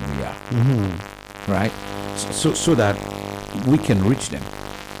fortunate than we are. Mm-hmm. Right? So that we can reach them.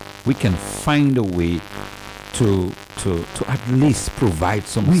 We can find a way to at least provide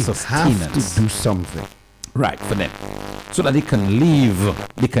some sustenance. We have to do something. Right, for them. So that they can live.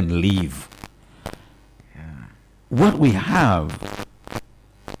 They can live. What we have,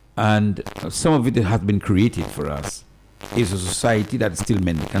 and some of it has been created for us, is a society that is still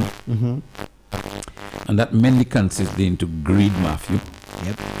mendicant. Mm-hmm. And that mendicance is linked to greed, Matthew.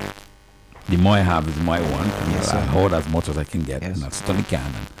 Yep. The more I have is the more I want. And Yes, I sir. hoard as much as I can get. Yes. And I certainly can.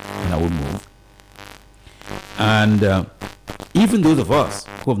 And I will move. And even those of us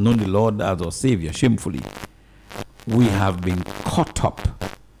who have known the Lord as our Savior, shamefully, we have been caught up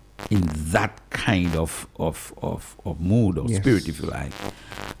in that kind of mood or Yes. spirit, if you like,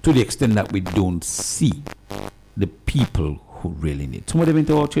 to the extent that we don't see the people who really need. Some of them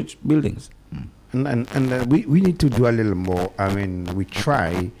into our church buildings. And we need to do a little more. I mean, we're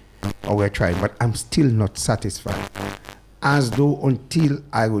trying, but I'm still not satisfied. As though until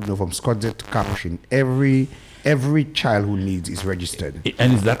I would know from Scottsdale to Capuchin, every child who needs is registered.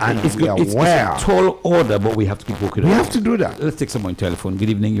 And is that it's a tall order, but we have to keep working on it. We have to do that. Let's take someone on telephone. Good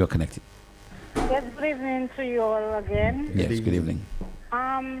evening, you're connected. Yes, good evening to you all again. Yes, good evening.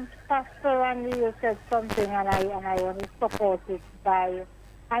 Pastor Randy, you said something, and I want to support it by,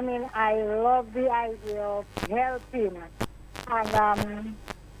 I love the idea of helping, and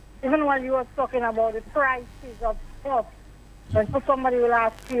even when you were talking about the prices of stuff, when somebody will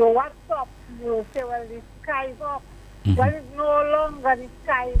ask you, what's up? You will say, well, the sky is up. Well, it's no longer the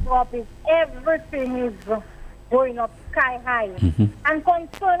sky is up. It's everything is going up sky high. And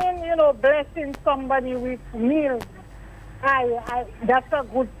concerning, blessing somebody with meals, that's a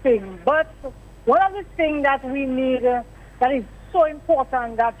good thing. But one of the things that we need that is so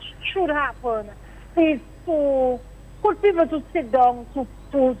important that should happen is to put people to sit down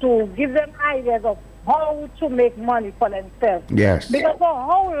to give them ideas of how to make money for themselves. Yes. Because for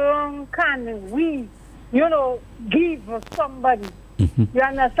how long can we, give somebody, you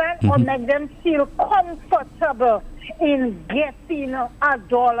understand, or make them feel comfortable in getting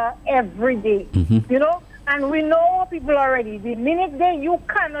 $1 every day, And we know people already. The minute you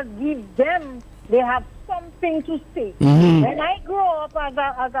cannot give them, they have something to say. When I grow up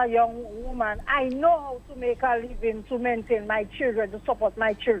as a young woman, I know how to make a living to maintain my children, to support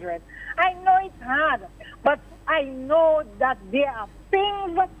my children. I know it's hard, but I know that there are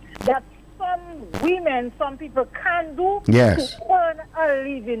things that some people can do yes. to earn a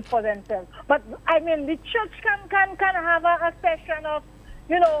living for themselves. But I mean, the church can have a session of,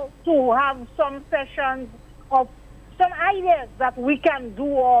 to have some sessions of some ideas that we can do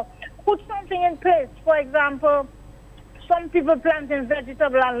or put something in place. For example, some people planting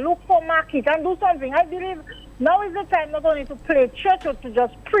vegetable and look for market and do something. I believe now is the time not only to play church or to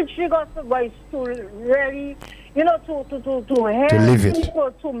just preach the gospel, but it's to really, to help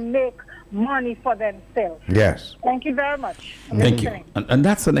people to make money for themselves. Yes. Thank you very much. Thank you. And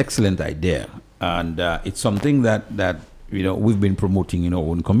that's an excellent idea. And it's something that we've been promoting in our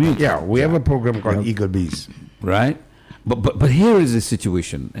own community. Yeah, we have a program called Eagle Bees. Right? But here is the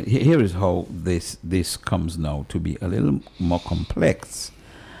situation. Here is how this comes now to be a little more complex.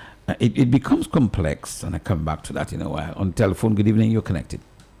 It becomes complex, and I come back to that in a while. On telephone, good evening, you're connected.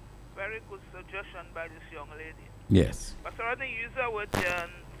 Very good suggestion by this young lady. Yes. Pastor Rodney used the word,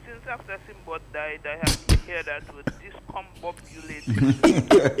 since after Simbot died, I have to hear that word, discombobulated.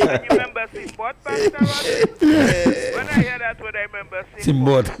 Can you remember Simbot, Pastor Rodney? Yes. When I hear that word, I remember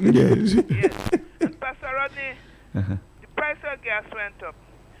Simbot. Yes. Yes. And Pastor Rodney, the price of gas went up.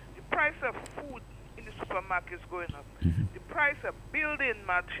 The price of food in the supermarket is going up. The price of building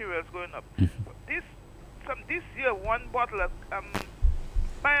materials going up. This year, one bottle of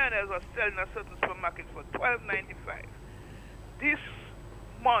mayonnaise was selling at a certain supermarket for $12.95. This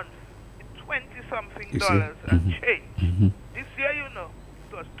month, $20-something and change. This year,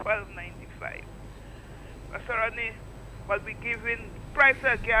 it was $12.95. Pastor Rodney, what we giving, price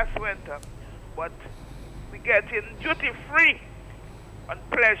of gas went up, but we getting duty free on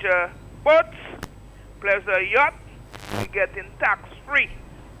pleasure boats, pleasure yacht. We getting tax free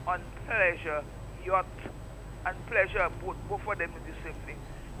on pleasure yacht and pleasure boat. Both of them is the same thing.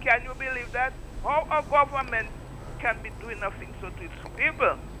 Can you believe that? How a government can be doing nothing so to its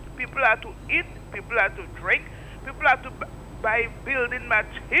people? People are to eat, people are to drink, people are to buy building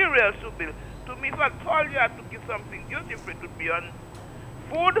materials to build. To me, if I told you had to give something duty free, to be on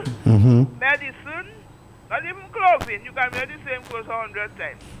food, medicine, not even clothing. You can wear the same clothes 100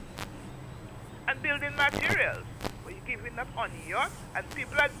 times. And building materials. But you give it up on yacht, and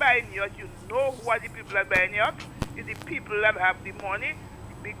people that buying yacht, you know who are the people that buying yacht? It's the people that have the money,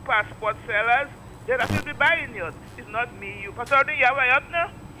 the big passport sellers. They're the people buying yacht. It's not me, you. Pastor, do you have a yacht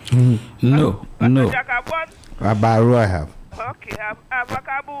now? No. Pastor Jack have one? Abaru I have. Okay, have a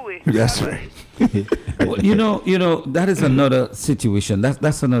Kabui. That's right. Well, that is another situation.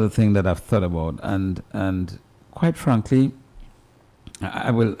 That's another thing that I've thought about, and quite frankly,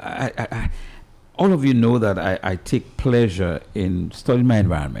 I will. All of you know that I take pleasure in studying my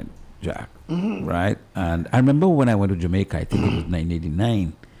environment, Jack. Right? And I remember when I went to Jamaica. I think it was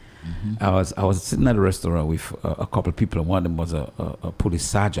 1989. I was sitting at a restaurant with a couple of people, and one of them was a police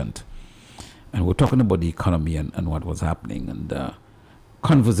sergeant. And we're talking about the economy and what was happening. And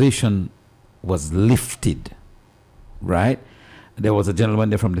conversation was lifted, right? There was a gentleman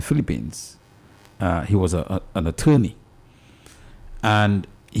there from the Philippines. He was an attorney. And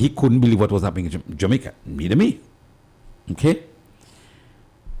he couldn't believe what was happening in Jamaica. Neither me. Okay?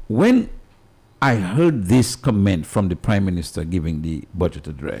 When I heard this comment from the Prime Minister giving the budget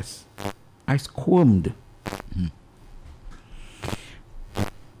address, I squirmed.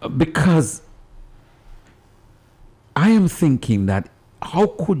 Because I am thinking that how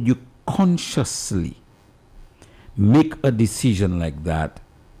could you consciously make a decision like that?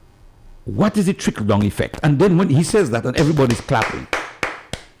 What is the trickle-down effect? And then when he says that and everybody's clapping,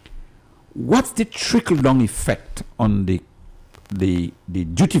 what's the trickle-down effect on the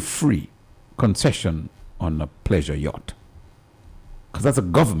duty-free concession on a pleasure yacht? Because that's a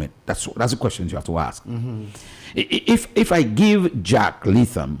government. That's the questions you have to ask. If I give Jack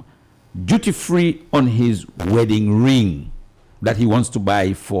Latham duty free on his wedding ring that he wants to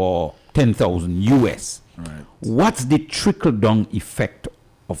buy for 10,000 US, what's the trickle down effect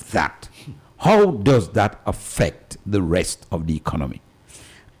of that? How does that affect the rest of the economy?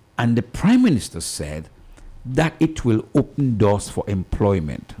 And the Prime Minister said that it will open doors for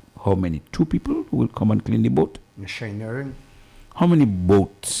employment. How many? 2 people who will come and clean the boat? How many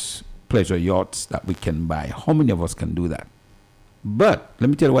boats, pleasure yachts that we can buy? How many of us can do that? But let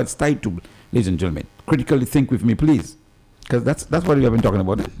me tell you what it's tied to, ladies and gentlemen. Critically think with me, please. Because that's what we have been talking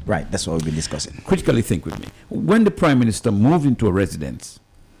about. Right, that's what we've been discussing. Critically think with me. When the Prime Minister moved into a residence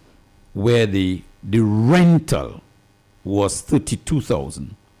where the rental was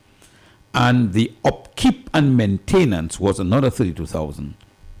 32,000 and the upkeep and maintenance was another 32,000,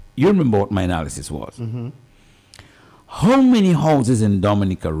 you remember what my analysis was. How many houses in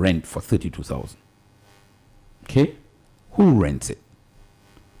Dominica rent for 32,000? Okay? Who rents it?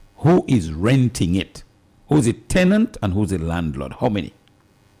 Who is renting it? Who's a tenant and who's a landlord? How many?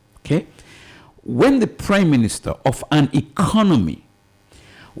 Okay? When the Prime Minister of an economy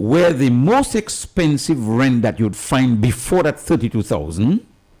where the most expensive rent that you'd find before that 32,000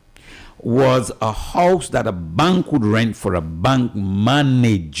 was a house that a bank would rent for a bank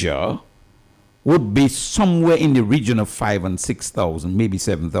manager, would be somewhere in the region of $5,000 and $6,000, maybe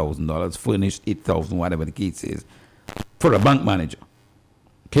 $7,000, furnished $8,000, whatever the case is, for a bank manager.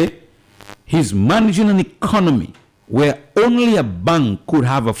 Okay? He's managing an economy where only a bank could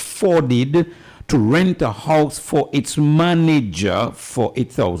have afforded to rent a house for its manager for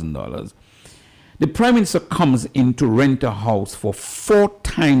 $8,000. The Prime Minister comes in to rent a house for 4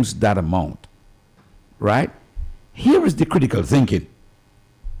 times that amount. Right? Here is the critical thinking.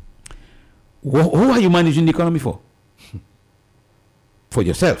 Who are you managing the economy for? For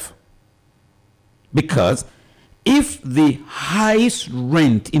yourself. Because if the highest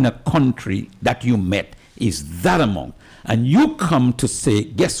rent in a country that you met is that amount, and you come to say,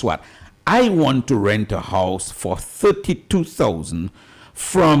 guess what? I want to rent a house for 32,000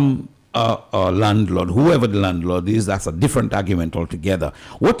 from a landlord, whoever the landlord is, that's a different argument altogether.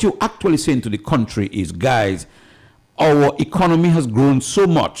 What you're actually saying to the country is, guys, our economy has grown so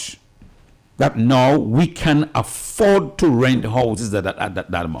much that now we can afford to rent houses at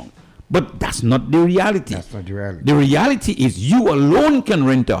that amount. But that's not the reality. That's not the reality. The reality is you alone can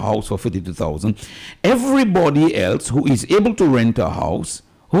rent a house for 52,000. Everybody else who is able to rent a house,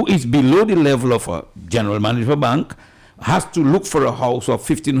 who is below the level of a general manager of a bank, has to look for a house of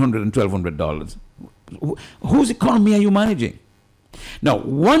 $1,500 and $1,200. Whose economy are you managing? Now,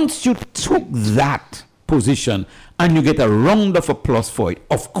 once you took that position and you get a round of applause for it,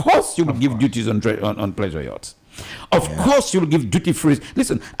 of course you will give duties on pleasure yachts. Of course you'll give duty free.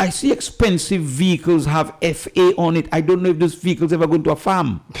 Listen, I see expensive vehicles have FA on it. I don't know if those vehicles ever go to a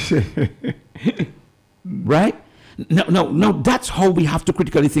farm. Right? Now, that's how we have to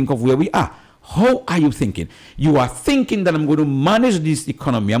critically think of where we are. How are you thinking? You are thinking that I'm going to manage this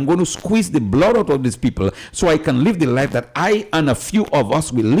economy. I'm going to squeeze the blood out of these people so I can live the life that I and a few of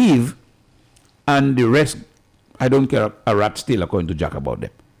us will live, and the rest, I don't care a rat still according to Jack about them.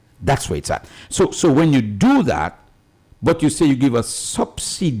 That's where it's at. So when you do that, but you say you give a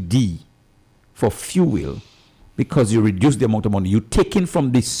subsidy for fuel because you reduce the amount of money, you're taking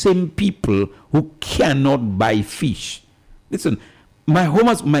from the same people who cannot buy fish. Listen, my home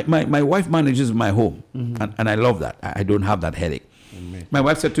has, my wife manages my home, and I love that. I don't have that headache. Amen. My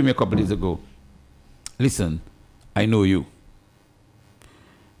wife said to me a couple of days ago, listen, I know you.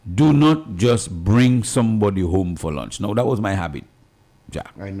 Do not just bring somebody home for lunch. No, that was my habit,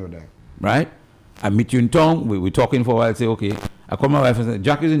 Jack. I know that. Right? I meet you in town, we're talking for a while, I say, okay. I call my wife and say,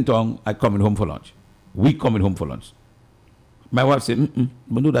 Jack is in town, I coming home for lunch. We coming home for lunch. My wife said,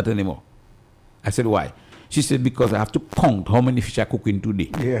 don't do that anymore. I said, why? She said, because I have to count how many fish I cook in today.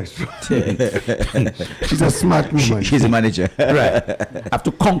 Yes. She's a smart woman. She's a manager. Right. I have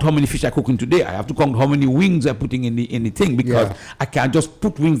to count how many fish I cook in today. I have to count how many wings I'm putting in the thing, because I can't just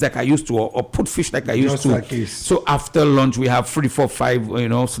put wings like I used to, or put fish like I used just to. Like so after lunch, we have 3, 4,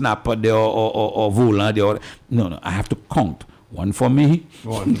 5, snapper there or vola there. No, I have to count. One for me,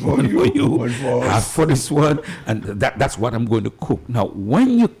 one for you, one for us. Half for this one, and that's what I'm going to cook. Now,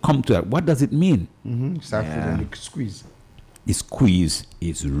 when you come to that, what does it mean? The squeeze. The squeeze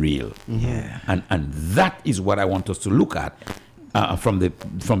is real. And that is what I want us to look at from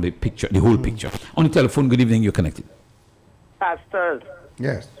the picture, the whole picture. On the telephone, good evening, you're connected. Pastors.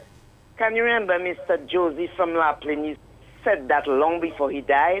 Yes. Can you remember Mr. Josie from Lapland? He said that long before he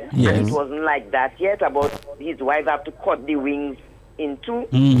died. Yes. And it wasn't like that yet, about his wife have to cut the wings in two.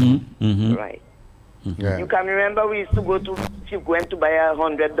 Right. Yeah. You can remember we used to go to, if you went to buy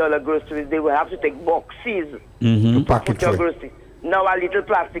 $100 groceries, they would have to take boxes To pack put it your for you. groceries. Now a little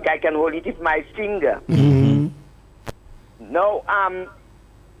plastic, I can hold it with my finger. Now,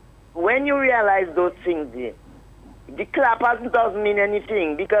 when you realize those things, the clappers doesn't mean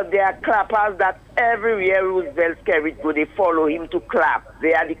anything because there are clappers that everywhere Roosevelt carried go, they follow him to clap.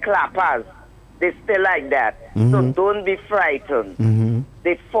 They are the clappers. They stay like that. So don't be frightened.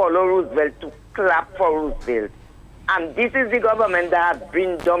 They follow Roosevelt to clap for Roosevelt. And this is the government that has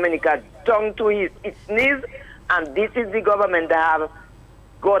bring Dominica down to its knees, and this is the government that have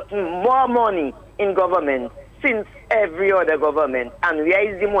gotten more money in government since every other government. And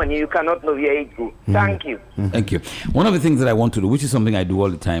where is the money? You cannot know where it goes. Thank you. Thank you. One of the things that I want to do, which is something I do all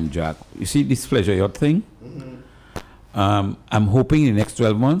the time, Jack, you see this pleasure yacht thing? I'm hoping in the next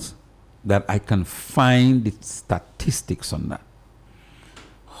 12 months that I can find the statistics on that.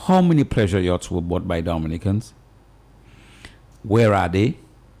 How many pleasure yachts were bought by Dominicans? Where are they?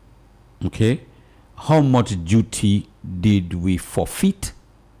 Okay. How much duty did we forfeit?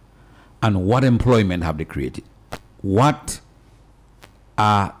 And what employment have they created? What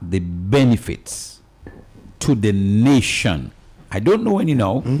are the benefits to the nation? I don't know any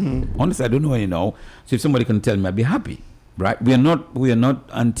now. Honestly, I don't know any now. So if somebody can tell me, I'd be happy. Right? We are not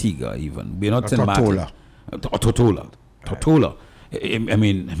Antigua even. We are not St. Martin. Tortola. I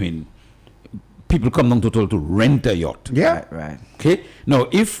mean, people come down to Tortola to rent a yacht. Yeah. Right. Okay. Now,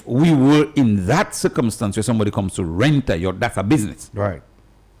 if we were in that circumstance where somebody comes to rent a yacht, that's a business. Right.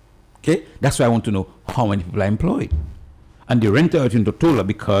 Okay. That's why I want to know how many people are employed. And they rent a yacht in Tortola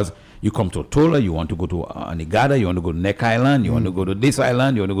because you come to Tortola, you want to go to Anegada, you want to go to Neck Island, you want to go to this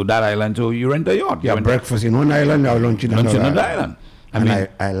island, you want to go to that island, so you rent a yacht. You have breakfast in one island, now lunch in another island.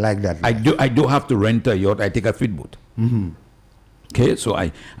 I like that. I do have to rent a yacht. I take a speedboat. Okay, so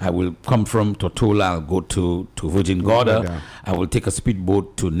I will come from Tortola, I'll go to Virgin Gorda, I will take a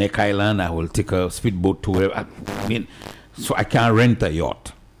speedboat to Neck Island, I will take a speedboat to where, so I can't rent a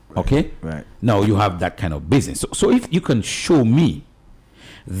yacht. Okay? Right. Now you have that kind of business. So if you can show me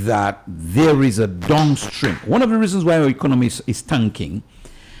that there is a downstream, one of the reasons why our economy is tanking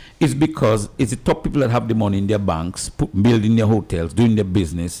is because it's the top people that have the money in their banks, building their hotels, doing their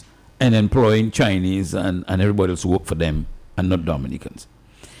business, and employing Chinese and everybody else who work for them, and not Dominicans.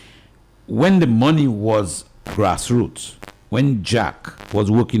 When the money was grassroots, when Jack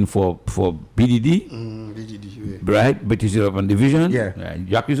was working for BDD, right, British Urban Division,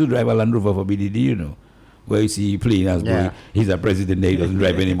 Jack used to drive a Land Rover for BDD, you know, where you see playing as boy, he's a president there, he doesn't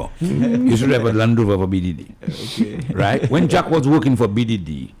drive anymore. He used to drive a Land Rover for BDD, right? When Jack was working for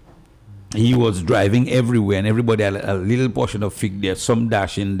BDD, he was driving everywhere, and everybody had a little portion of fig there, some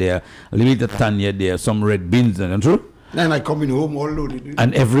dash in there, a little bit of Tanya there, some red beans, and true. And I coming home all loaded.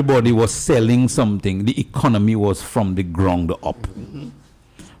 And everybody was selling something. The economy was from the ground up.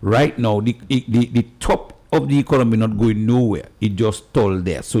 Right now, the top of the economy not going nowhere. It just stalled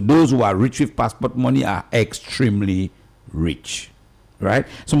there. So those who are rich with passport money are extremely rich. Right?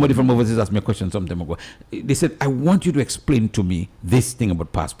 Somebody from overseas asked me a question some time ago. They said, I want you to explain to me this thing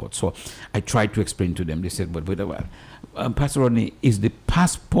about passport. So I tried to explain to them. They said, but wait a while. Pastor Rodney, is the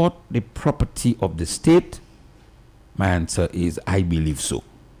passport the property of the state? My answer is, I believe so.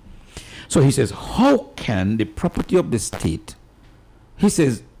 So he says, how can the property of the state, he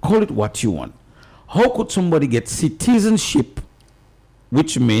says, call it what you want. How could somebody get citizenship,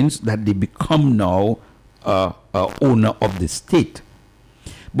 which means that they become now owner of the state?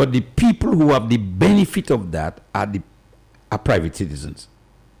 But the people who have the benefit of that are private citizens.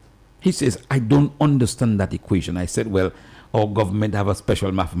 He says, I don't understand that equation. I said, well, our government have a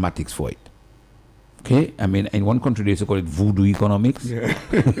special mathematics for it. Okay, I mean, in one country they used to call it voodoo economics. Yeah.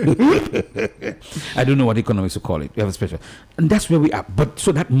 I don't know what economics to call it. We have a special, and that's where we are. But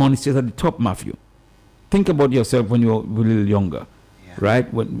so that money stays at the top, Matthew. Think about yourself when you were a little younger,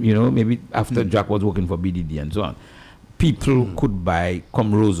 right? When maybe after Jack was working for BDD and so on, people could buy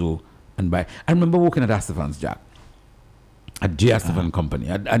Comroso and buy. I remember working at Astefan's, Jack, at J. Astefan Company.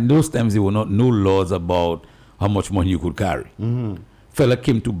 At those times there were no laws about how much money you could carry. Fella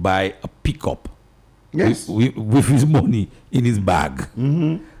came to buy a pickup. Yes. With his money in his bag.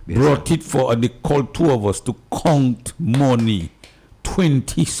 Brought it and they called two of us to count money.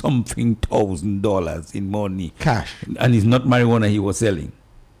 $20-something thousand in money. Cash. And it's not marijuana he was selling.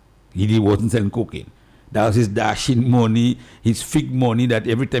 He wasn't selling cocaine. That was his dashing money, his fig money that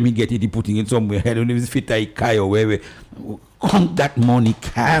every time he get it, he putting it somewhere. I don't know if it's Fitai Kai or wherever. Count that money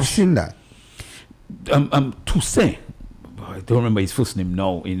cash. I've seen that. Toussaint. I don't remember his first name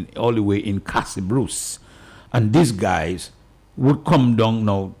now, all the way in Castle Bruce. And these guys would come down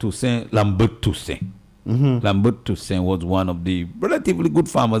now to Saint Lambert Toussaint. Lambert Toussaint was one of the relatively good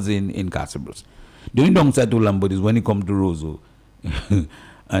farmers in Castlebrooks. The only downside to Lambert is when he come to Roseau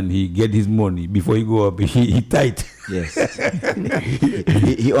and he get his money before he go up, he tight. Yes.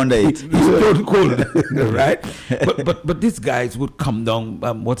 he under it. He's stone cold, right? But these guys would come down.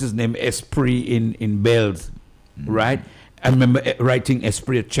 What's his name? Esprit in Bells, right? I remember writing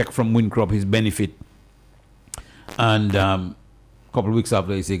Esprit a check from Wincrop, his benefit, and a couple of weeks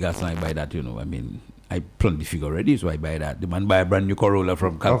after he said, "Gas, I buy that." I mean, I planned the figure already, so I buy that. The man buy a brand new Corolla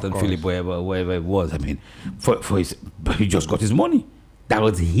from Carlton Phillip, wherever it was. I mean, but he just got his money. That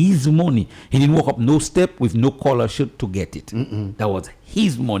was his money. He didn't walk up no step with no collar shirt to get it. That was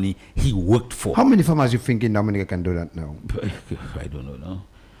his money he worked for. How many farmers you think in Dominica can do that now? I don't know now.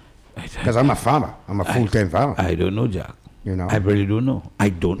 Because I'm a farmer. I'm a full-time farmer. I don't know, Jack. I really don't know. I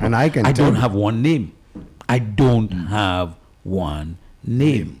don't know. And I don't have one name. I don't have one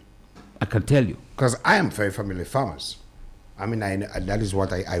name. I can tell you. Because I am very familiar with farmers. I mean, that is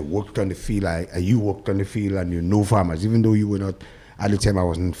what I worked on the field. You worked on the field and you know farmers, even though you were not, at the time I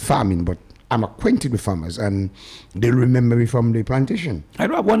wasn't farming, but I'm acquainted with farmers and they remember me from the plantation. I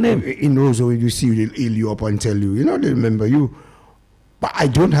don't have one name. In Roseau, you see, they'll eel you up and tell you, they remember you. But I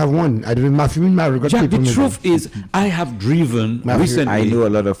don't have one. I don't. Jack, the truth is, I have driven recently. I know a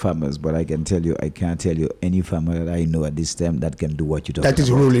lot of farmers, but I can tell you, I can't tell you any farmer that I know at this time that can do what you talking about. That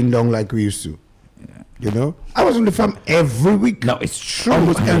is rolling down like we used to. I was on the farm every week. No, it's true.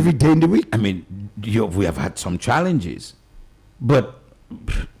 Almost every day in the week. I mean, we have had some challenges, but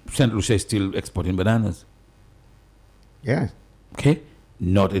St. Lucia is still exporting bananas. Yeah. Okay?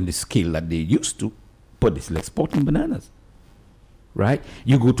 Not in the scale that they used to, but they're still exporting bananas. Right?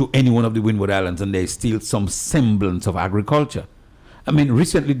 You go to any one of the Windward Islands and there's still some semblance of agriculture. I mean,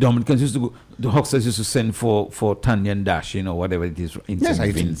 recently Dominicans used to go, the hucksters used to send for Tanya and Dash, whatever it is. Yes,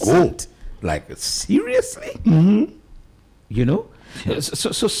 I think go. Like, seriously?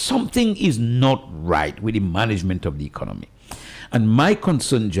 So something is not right with the management of the economy. And my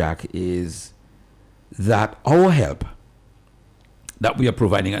concern, Jack, is that our help that we are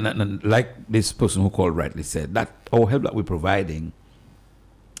providing, and like this person who called rightly said, that our help that we're providing,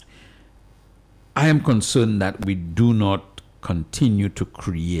 I am concerned that we do not continue to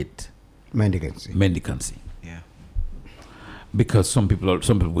create mendicancy. Yeah. Because some people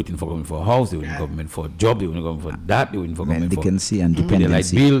waiting for government for a house, they're waiting for government for a job, they're waiting for government for that, they're waiting for government mendicancy and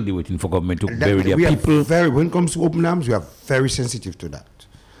dependency. Their light bill, they're waiting for government to bury their people. When it comes to open arms, we are very sensitive to that.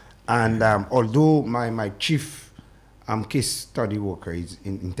 And although my chief case study worker is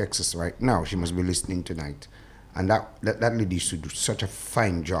in Texas right now, she must be listening tonight, and that lady used to do such a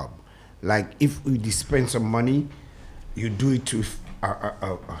fine job. Like, if we dispense some money, you do it with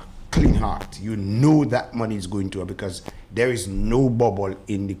a clean heart. You know that money is going to her because there is no bubble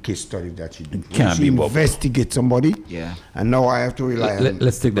in the case study that you do. It can't be bubble. Investigate somebody. Yeah. And now I have to rely on.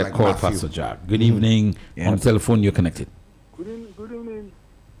 Let's take that call, Pastor Jack. Good evening. On the telephone, you're connected. Good evening.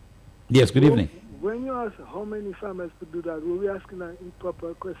 Yes, good evening. When you ask how many farmers could do that, were we asking an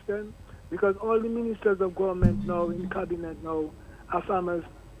improper question? Because all the ministers of government now, in cabinet now, are farmers.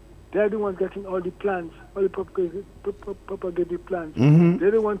 They're the ones getting all the plants, all the propagated plants.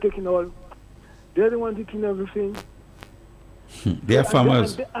 They're the ones taking they're the ones taking everything. They're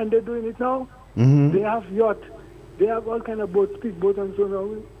farmers. And they're doing it now. They have yacht. They have all kind of boats, big boats and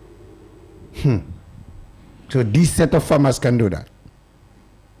so on. So this set of farmers can do that.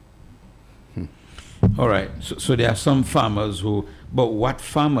 All right. So there are some farmers but what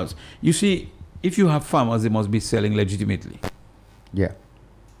farmers? You see, if you have farmers, they must be selling legitimately. Yeah.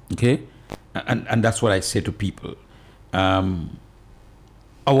 Okay? And that's what I say to people. Our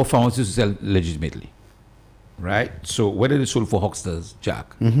farmers used to sell legitimately. Right? So whether they sold for hucksters,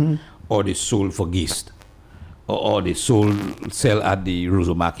 Jack, or they sold for Gist, or they sell at the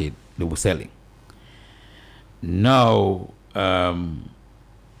Roseau market, they were selling. Now,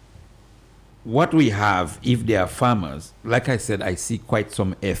 what we have, if they are farmers, like I said, I see quite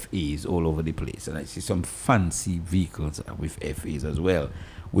some FAs all over the place, and I see some fancy vehicles with FAs as well,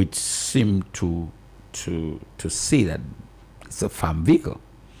 which seem to say that it's a farm vehicle.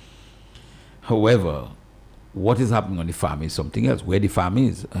 However, what is happening on the farm is something else. Where the farm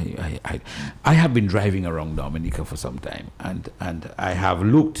is, I have been driving around Dominica for some time, and I have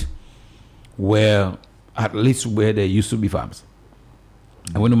looked at least where there used to be farms.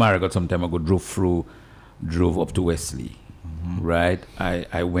 I went to Marigot some time ago, drove up to Wesley, right?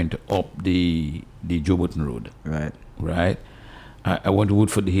 I went up the Joe Burton Road, right? I went to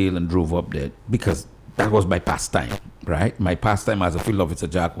Woodford Hill and drove up there because that was my pastime, right? My pastime as a field officer,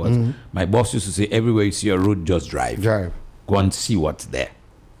 Jack, was my boss used to say, everywhere you see a road, just drive. Go and see what's there.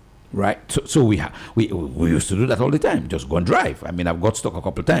 Right? So we used to do that all the time. Just go and drive. I mean, I've got stuck a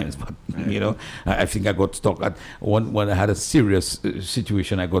couple of times, but, I think I got stuck at when I had a serious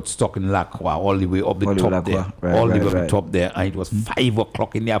situation. I got stuck in Lacroix all the way up the top there. All the way up the top there. And it was 5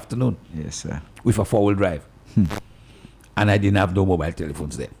 o'clock in the afternoon. Yes, sir. With a 4-wheel drive. And I didn't have no mobile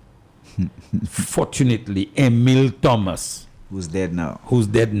telephones there. Fortunately, Emil Thomas, who's dead now,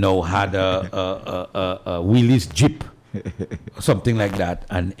 had a Willys Jeep, something like that,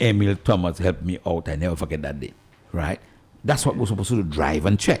 and Emil Thomas helped me out. I never forget that day. Right? That's what we're supposed to do: drive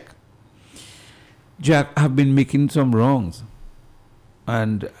and check. Jack, I've been making some wrongs,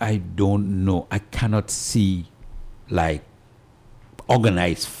 and I don't know. I cannot see like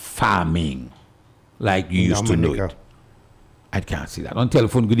organized farming like you used to know it. I can't see that. On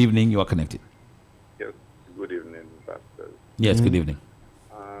telephone, good evening, you are connected. Yes, good evening, Pastor. Yes, good evening.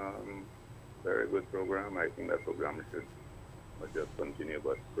 Very good program. I think that program should not just continue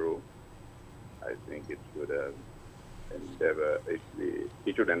but grow. I think it should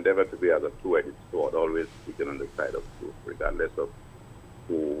endeavor to be as a two-edged sword, always speaking on the side of truth, regardless of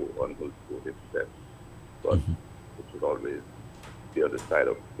who on whose foot it steps. But it should always be on the side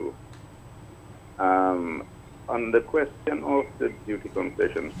of truth. On the question of the duty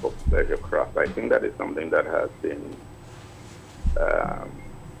concessions for pleasure craft, I think that is something that has been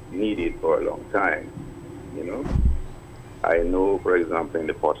needed for a long time. I know, for example, in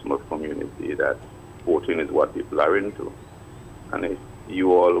the Portsmouth community that boating is what people are into. And if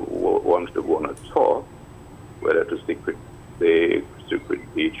you all want to go on a tour, whether to Secret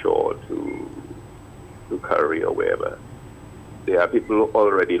Beach or to Curry or wherever, there are people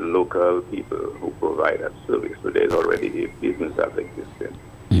already, local people who provide that service. So there's already a business that's existing.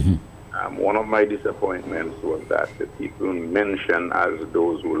 One of my disappointments was that the people mentioned as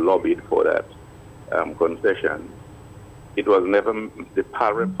those who lobbied for that concession, it was never, the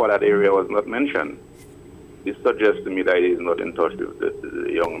parent for that area was not mentioned. This suggests to me that he is not in touch with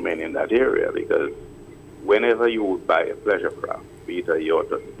the young men in that area, because whenever you would buy a pleasure craft, be it a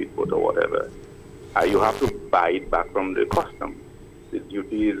yacht or speedboat or whatever, you have to buy it back from the customs. The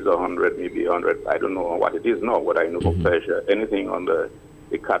duty is 100, maybe 100. I don't know what it is now, what I know for pleasure. Anything under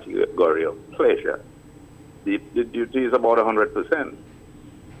the category of pleasure, the duty is about 100%.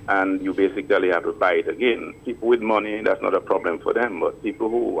 And you basically have to buy it again. People with money, that's not a problem for them. But people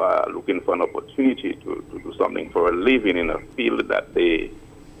who are looking for an opportunity to do something for a living in a field that is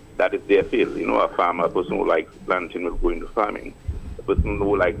their field. A farmer, a person who likes planting will go into farming. A person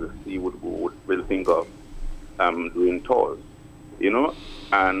who likes the sea will think of doing tours,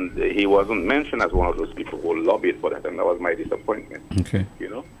 and he wasn't mentioned as one of those people who lobbied for that, and that was my disappointment. Okay.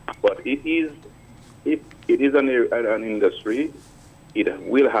 But if it is an industry, it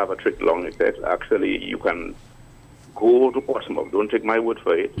will have a trickle-down effect. Actually, you can go to Portsmouth, don't take my word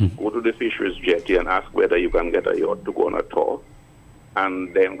for it, go to the fisheries jetty and ask whether you can get a yacht to go on a tour,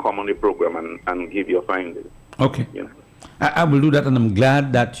 and then come on the program and give your findings. Okay. I will do that, and I'm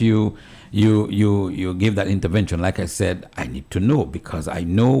glad that you gave that intervention. Like I said, I need to know, because I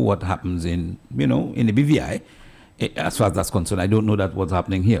know what happens in the BVI. As far as that's concerned, I don't know that what's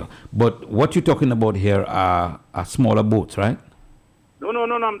happening here. But what you're talking about here are smaller boats, right? No,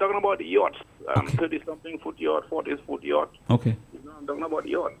 I'm talking about the yachts. 30-something foot yacht, 40-foot yacht. Okay. I'm talking about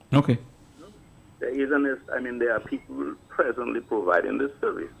yacht. Okay. There are people presently providing this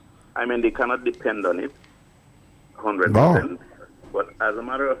service. They cannot depend on it 100%. No. But as a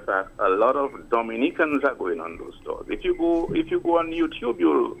matter of fact, a lot of Dominicans are going on those tours. If you go on YouTube,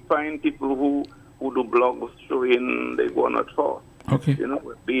 you'll find people who do blogs showing they go on a tour. Okay.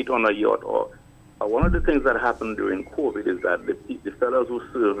 Be it on a yacht or. One of the things that happened during COVID is that the fellows who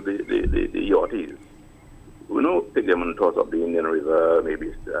serve the yachties, take them on tours of the Indian River,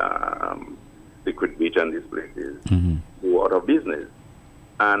 maybe Secret Beach and these places, go out of business.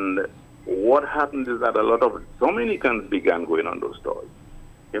 And what happened is that a lot of Dominicans began going on those tours,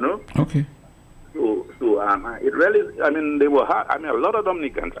 Okay. So it really, they were hard. A lot of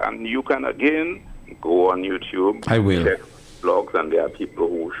Dominicans, and you can again go on YouTube. I will. Check blogs, and there are people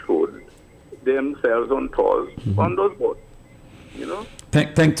who showed themselves on tours on those boats,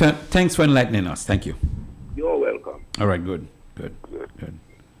 Thanks for enlightening us. Thank you. You're welcome. All right, good.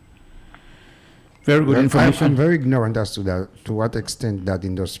 Very good information. I'm very ignorant as to that, to what extent that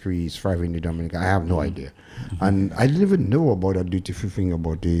industry is thriving in Dominica. I have no idea. And I didn't even know about a duty-free thing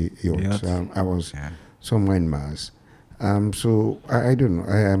about the yachts. I was somewhere in Mars. So I don't know.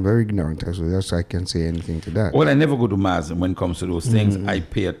 I am very ignorant, so that's I can't say anything to that. Well, I never go to Mars when it comes to those things. I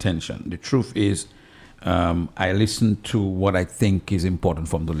pay attention. The truth is, I listen to what I think is important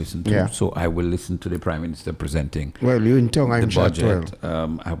for them to listen to. Yeah. So I will listen to the Prime Minister presenting Well, you in tongue, I'm the sure budget.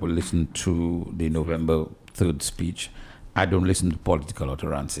 I will listen to the November 3rd speech. I don't listen to political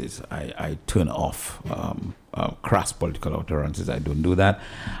utterances. I turn off crass political utterances. I don't do that.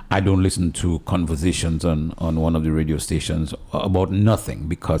 I don't listen to conversations on one of the radio stations about nothing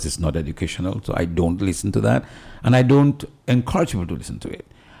because it's not educational. So I don't listen to that. And I don't encourage people to listen to it.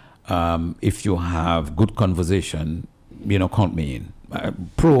 If you have good conversation, count me in.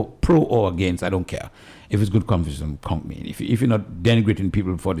 Pro or against, I don't care. If it's good conversation, count me in. If you're not denigrating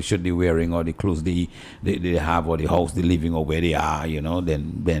people for the shirt they're wearing or the clothes they have or the house they're living or where they are,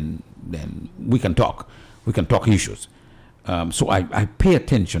 then we can talk. We can talk issues. So I pay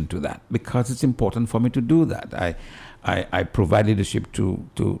attention to that because it's important for me to do that. I provide leadership to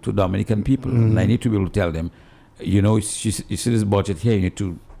Dominican people, and I need to be able to tell them, you see this budget here, you need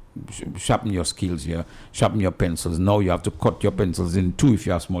to sharpen your skills here, sharpen your pencils. Now you have to cut your pencils in two if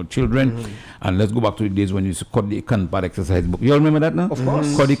you have small children. And let's go back to the days when you used to cut the Kanpad exercise book. You all remember that now? Of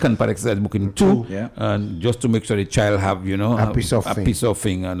course. Cut the Kanpad exercise book in two, Yeah. and just to make sure the child have, a piece of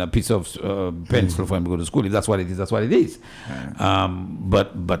thing and a piece of pencil for him to go to school. If that's what it is, that's what it is.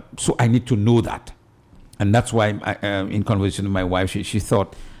 But so I need to know that. And that's why in conversation with my wife, she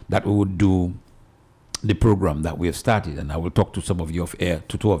thought that we would do the program that we have started, and I will talk to some of you off air,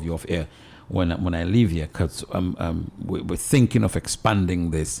 to two of you off air, when I leave here, because we're thinking of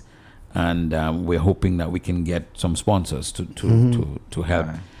expanding this, and we're hoping that we can get some sponsors to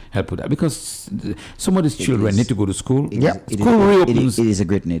help with that, because some of these children need to go to school. School reopens. It is a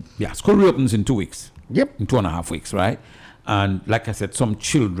great need. Yeah, school reopens in 2 weeks. Yep, in 2.5 weeks, right? And like I said, some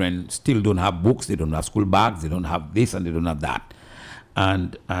children still don't have books, they don't have school bags, they don't have this, and they don't have that.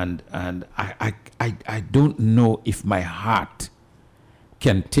 And I don't know if my heart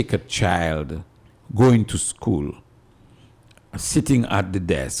can take a child going to school, sitting at the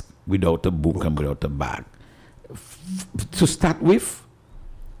desk without a book and without a bag. To start with,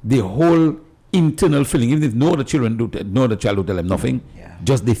 the whole internal feeling, even if no other child will tell them nothing,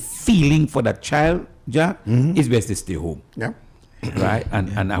 just the feeling for that child, Jack, is best to stay home. Yeah. Right?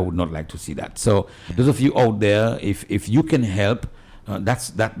 And I would not like to see that. So those of you out there, if you can help, that's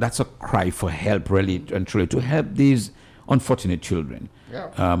a cry for help, really and truly, to help these unfortunate children.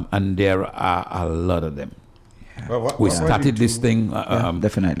 And there are a lot of them. Well, we started this thing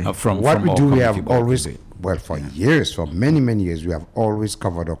definitely. From what from we our do. We community have board. always, for years, for many years, we have always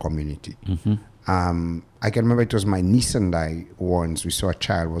covered our community. I can remember it was my niece and I once. We saw a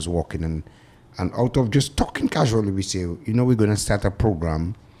child was walking, and out of just talking casually, we say, we're going to start a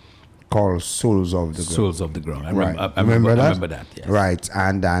program called Souls of the Ground. Souls of the Ground. I remember that? I remember that, yes. Right,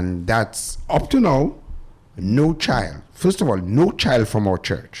 and that's up to now. No child. First of all, no child from our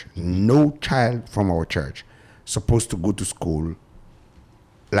church. No child from our church supposed to go to school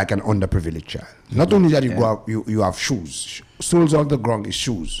like an underprivileged child. Not only that, you go out, you have shoes. Souls of the Ground is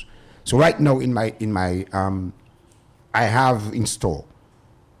shoes. So right now in my I have in store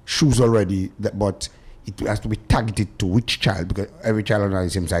shoes already, but it has to be targeted to which child, because every child is not the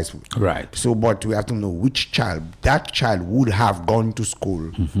same size foot. Right. So, but we have to know which child. That child would have gone to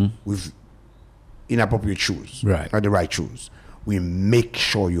school with inappropriate shoes, right, or the right shoes. We make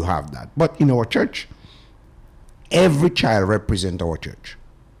sure you have that. But in our church, every child represents our church,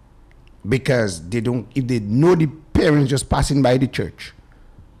 because they don't. If they know the parents just passing by the church,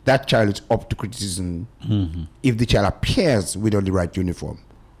 that child is up to criticism. If the child appears without the right uniform,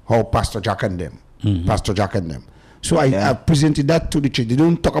 how Pastor Jack and them. Pastor Jack and them. So I presented that to the church. They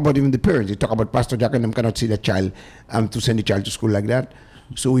don't talk about even the parents. They talk about Pastor Jack and them cannot see the child to send the child to school like that.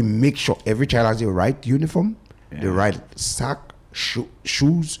 So we make sure every child has the right uniform, the right sack,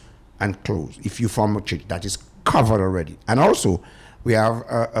 shoes, and clothes. If you form a church, that is covered already. And also, we have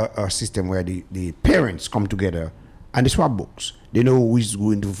a system where the parents come together and they swap books. They know who's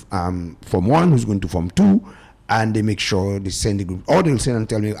going to Form 1, who's going to Form 2, and they make sure they send the group. Or they'll send and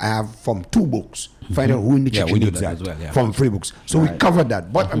tell me, I have Form 2 books. Find out who in the church we needs do that as well. Form 3 books. So we covered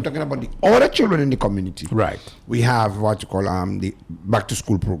that. But I'm talking about the other children in the community. Right. We have what you call the back to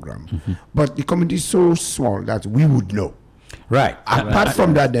school program. But the community is so small that we would know. Right. Apart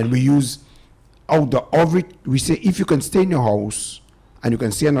from that, then we use we say if you can stay in your house and you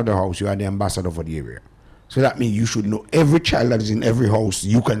can see another house, you are the ambassador for the area. So that means you should know every child that is in every house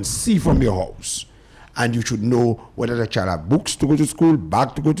you can see from your house. And you should know whether the child has books to go to school,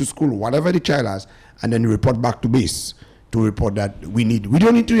 bag to go to school, whatever the child has, and then you report back to base to report that we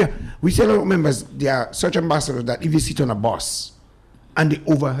don't need to. We tell our members, there are such ambassadors that if you sit on a bus and they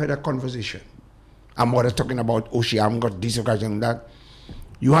overheard a conversation, and what they're talking about, oh, she haven't got this or that,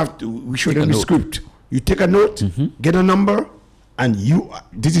 you have to, we show them the script. You take a note, get a number, and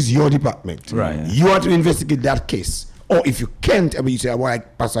this is your department. Right. You have to investigate that case. Or if you can't, I mean, you say, well,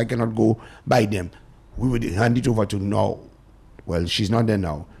 Pastor, I cannot go by them. We would hand it over to now. Well, she's not there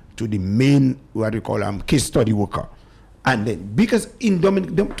now. To the main, what we call case study worker. And then, because in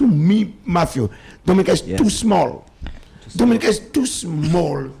Dominica, to me, Matthew, Dominica is too small. Dominica is too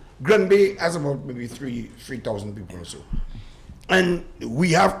small. Grand Bay has about maybe 3,000 people or so. And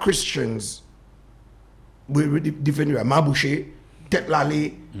we have Christians with different Mabouche,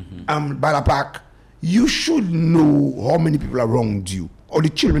 Tetlale, Balapak. You should know how many people around you, or the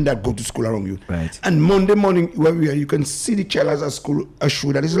children that go to school around you. Right. And Monday morning, where we are, you can see the child has a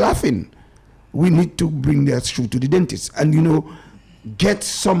shoe that is laughing. We need to bring their shoe to the dentist and, get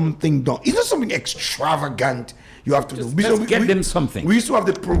something done. It's not something extravagant you have to do. Let's get them something. We used to have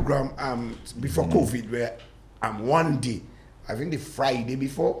the program before COVID where one day, I think the Friday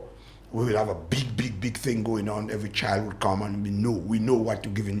before, we will have a big thing going on. Every child would come and we know what to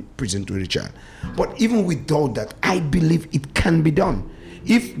give in present to the child. But even without that, I believe it can be done.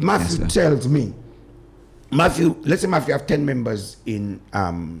 If Matthew tells me, let's say Matthew have 10 members in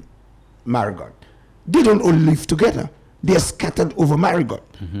Marigot. They don't all live together. They are scattered over Marigot.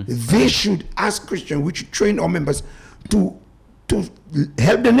 They should ask Christians, we should train our members to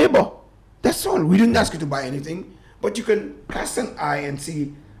help the neighbor. That's all. We didn't ask you to buy anything, but you can cast an eye and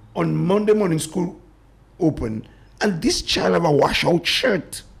see on Monday morning school open, and this child have a washout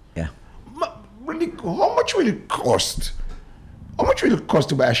shirt. Yeah. How much will it cost? How much will it cost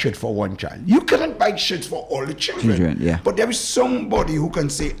to buy a shirt for one child? You cannot buy shirts for all the children. But there is somebody who can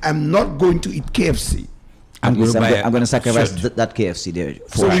say, I'm not going to eat KFC. I'm going to sacrifice that KFC there.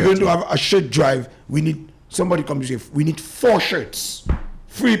 So we're going to have a shirt drive. Somebody comes and say, we need 4 shirts,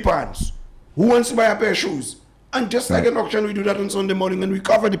 3 pants. Who wants to buy a pair of shoes? And just like an auction, we do that on Sunday morning and we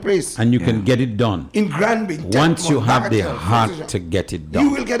cover the place. And you can get it done. In Granby. Once you have the heart to get it done.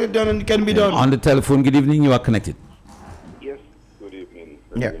 You will get it done and it can be done. On the telephone, good evening, you are connected. Yes, good evening.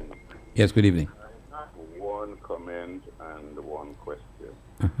 Yeah. Yes, good evening. One comment and one question.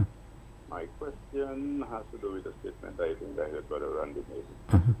 My question has to do with a statement I think I heard Brother Randy made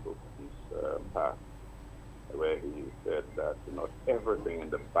in his past, where he said that not everything in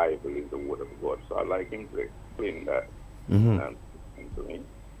the Bible is the Word of God. So I'd like him to explain that to me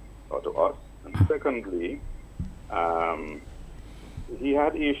or to us. And secondly, he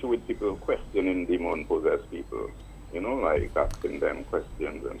had issue with people questioning demon-possessed people, like asking them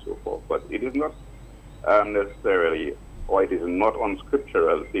questions and so forth. But it is not necessarily, or it is not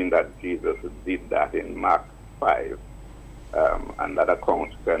unscriptural, seeing that Jesus did that in Mark 5. And that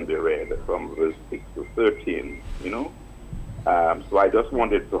account can be read from verse 6 to 13, So I just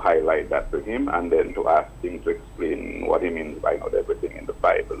wanted to highlight that to him and then to ask him to explain what he means by not everything in the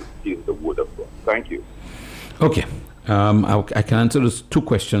Bible is the Word of God. Thank you. Okay. I can answer those 2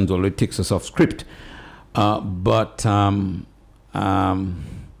 questions, although it takes us off script. But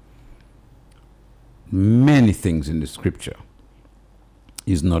many things in the scripture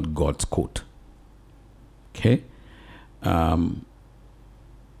is not God's quote. Okay?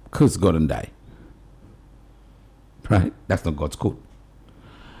 Curse God and die. Right? That's not God's quote.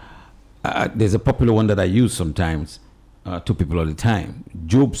 There's a popular one that I use sometimes to people all the time.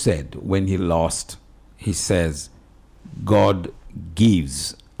 Job said when he lost, he says, God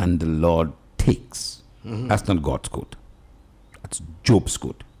gives and the Lord takes. That's not God's quote. That's Job's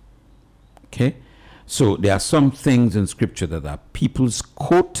quote. Okay? So there are some things in scripture that are people's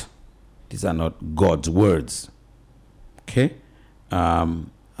quote. These are not God's words. Okay? And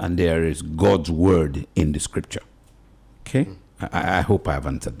there is God's word in the scripture. Okay? I hope I have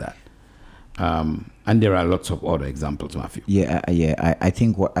answered that. And there are lots of other examples, Matthew. I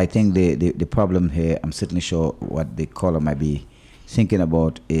think the problem here, I'm certainly sure what the caller might be thinking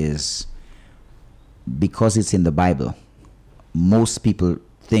about is because it's in the Bible, most people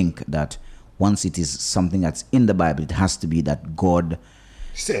think that once it is something that's in the Bible, it has to be that God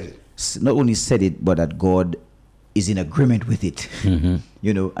said it. Not only said it, but that God is in agreement with it.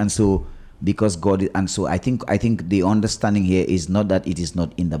 And so because God, and so I think the understanding here is not that it is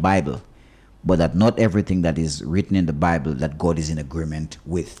not in the Bible, but that not everything that is written in the Bible that God is in agreement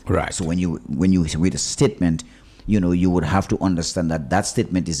with. Right. So when you read a statement, you would have to understand that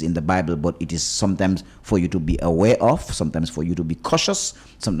statement is in the Bible, but it is sometimes for you to be aware of, sometimes for you to be cautious,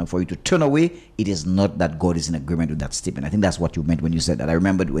 sometimes for you to turn away. It is not that God is in agreement with that statement. I think that's what you meant when you said that. I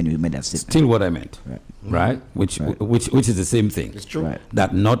remembered when you made that statement. Still what I meant. Right? Which is the same thing. It's true. Right.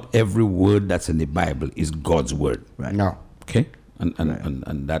 That not every word that's in the Bible is God's word. Right. No. Okay?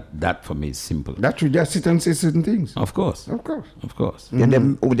 And that for me is simple. That should just sit and say certain things. Of course. Of course. Of course. Yeah, there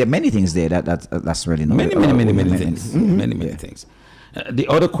are many things there that's really not many things. Many things. The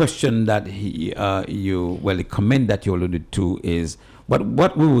other question that the comment that you alluded to is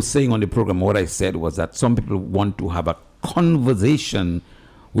what we were saying on the program. What I said was that some people want to have a conversation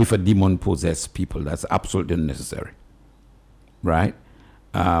with a demon possessed people. That's absolutely unnecessary, right?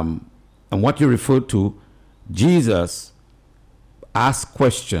 And what you referred to, Jesus asked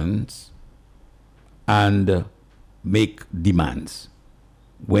questions and make demands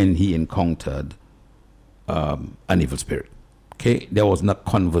when he encountered an evil spirit. Okay, there was not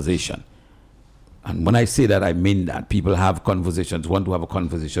conversation. And when I say that, I mean that people have conversations, want to have a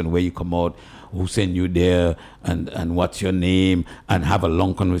conversation where you come out, who sent you there, and what's your name, and have a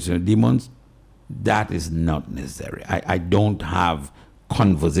long conversation with demons. That is not necessary. I don't have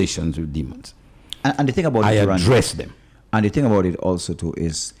conversations with demons. And the thing about I it, address them. And the thing about it also too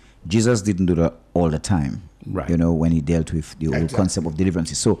is Jesus didn't do that all the time. Right. You know, when he dealt with the whole concept of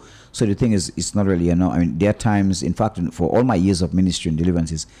deliverances. So the thing is, it's not really, I mean, there are times, in fact, for all my years of ministry and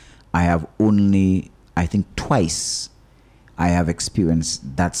deliverances, I have only, I think twice, I have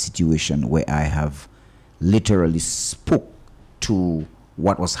experienced that situation where I have literally spoke to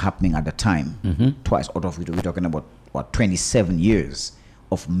what was happening at the time. Twice out of it, we're talking about, 27 years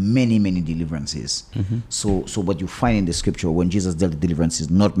of many deliverances. So what you find in the scripture, when Jesus dealt with deliverances,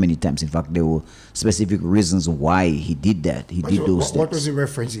 not many times. In fact, there were specific reasons why he did that. He did those things. What was the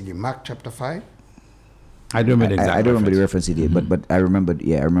reference in Mark chapter 5? I don't remember I don't remember the reference it did, but I remembered.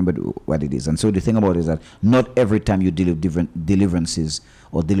 Yeah, I remembered what it is. And so the thing about it is that not every time you deal with different deliverances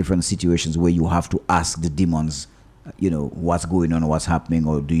or different situations where you have to ask the demons, you know, what's going on or what's happening,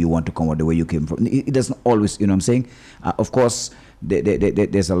 or do you want to come out the way you came from. It doesn't always, you know what I'm saying? Of course,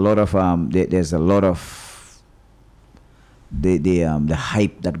 there's a lot of the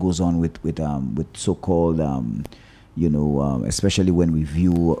hype that goes on with so-called especially when we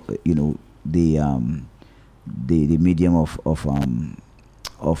view the medium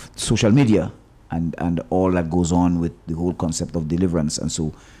of social media and all that goes on with the whole concept of deliverance. And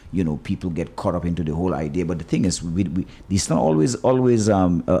so, you know, people get caught up into the whole idea. But the thing is, it's not always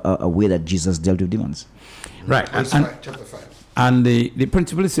a way that Jesus dealt with demons. Right. Chapter 5. And the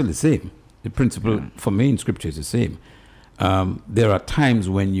principle is still the same. The principle for me in scripture is the same. There are times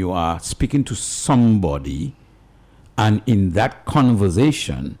when you are speaking to somebody, and in that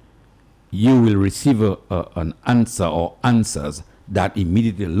conversation, you will receive an answer or answers that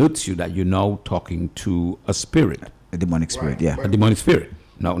immediately alerts you that you're now talking to a spirit. A demonic spirit, right. yeah. A demonic spirit.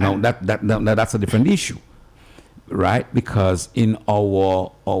 Now that's a different issue, right? Because in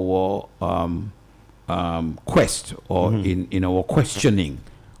our quest or in our questioning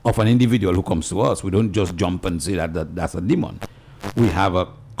of an individual who comes to us, we don't just jump and say that's a demon. We have a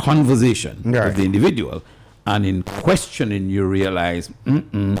conversation with the individual, and in questioning you realize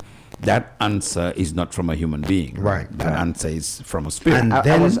that answer is not from a human being. Right. That answer is from a spirit. And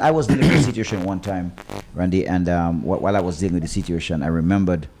I was dealing with a situation one time, Randy, and while I was dealing with the situation, I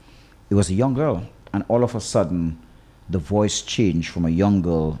remembered it was a young girl, and all of a sudden the voice changed from a young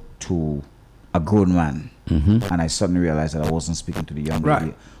girl to a grown man, and I suddenly realized that I wasn't speaking to the young girl.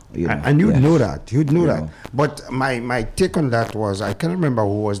 Right. And you'd know that. You'd know that. But my take on that was, I can't remember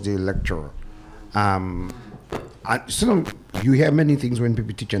who was the lecturer. So you hear many things when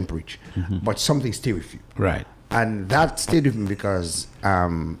people teach and preach, but something stay with you. Right. And that stayed with me because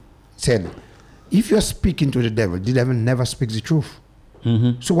said, if you're speaking to the devil never speaks the truth.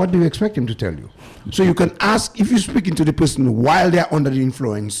 So what do you expect him to tell you? So you can ask, if you're speaking to the person while they're under the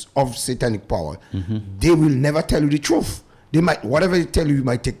influence of satanic power, they will never tell you the truth. They might, whatever they tell you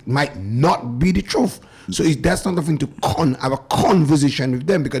might not be the truth. So that's not nothing to have a conversation with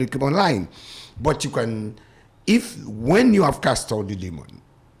them because they keep on lying. But you can, when you have cast out the demon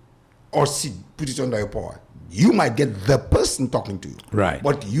or put it under your power, you might get the person talking to you. Right.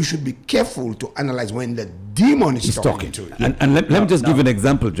 But you should be careful to analyze when the demon is talking to you. And let me just give an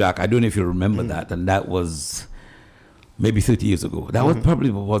example, Jack. I don't know if you remember that, and that was maybe 30 years ago. That was probably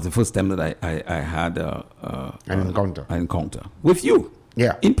the first time that I had an encounter with you.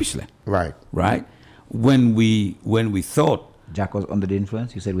 Yeah. In Pichle. Right. Right. When we thought Jack was under the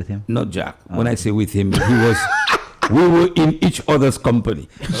influence, you said with him? Not Jack. When I say with him, he was. We were in each other's company.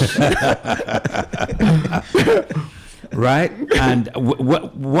 Right? And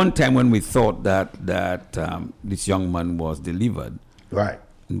one time when we thought that this young man was delivered, right,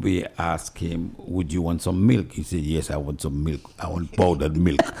 we asked him, would you want some milk? He said, yes, I want some milk. I want powdered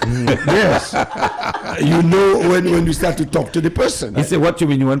milk. Yes. You know when you start to talk to the person. He said, what you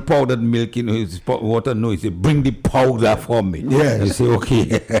mean you want powdered milk? You know, it's water? No, he said, bring the powder for me. Yes. You say,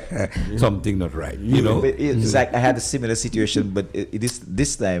 okay, something not right. You know? But it's like I had a similar situation, but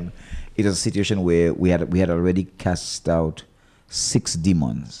this time it was a situation where we had already cast out 6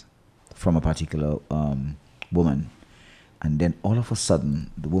 demons from a particular woman. And then all of a sudden,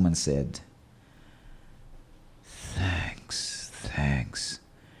 the woman said, thanks,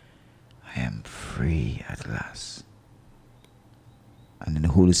 I am free at last. And then the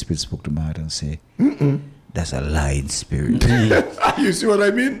Holy Spirit spoke to my heart and said, that's a lying spirit. You see what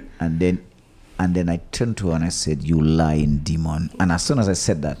I mean? And then I turned to her and I said, you lying demon. And as soon as I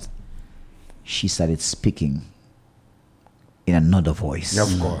said that, she started speaking in another voice.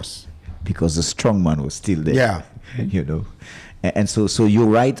 Of course. Because the strong man was still there. Yeah. You know. And so you're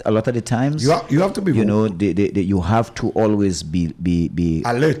right. A lot of the times, you have to be. You know, you have to always be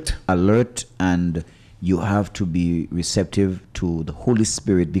alert, and you have to be receptive to the Holy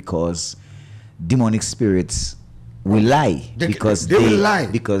Spirit, because demonic spirits will lie because they will lie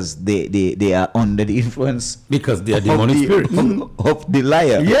because they are under the influence because they are demonic spirits of the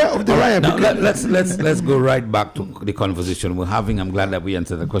liar. Yeah, of the liar. Now, let's go right back to the conversation we're having. I'm glad that we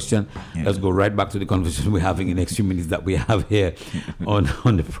answered the question. Yeah. Let's go right back to the conversation we're having in the next few minutes that we have here on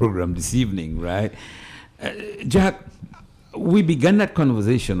the program this evening, right? Jack, we began that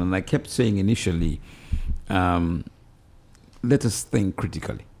conversation, and I kept saying initially, let us think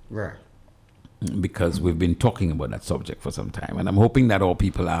critically. Right. Because we've been talking about that subject for some time, and I'm hoping that all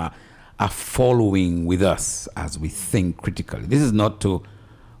people are following with us as we think critically. This is not to,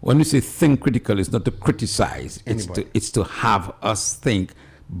 when we say think critically, it's not to criticize. It's to have us think,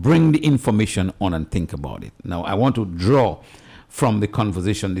 bring the information on and think about it. Now, I want to draw from the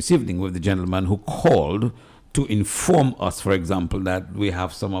conversation this evening with the gentleman who called to inform us, for example, that we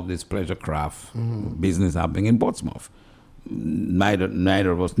have some of this pleasure craft business happening in Portsmouth. Neither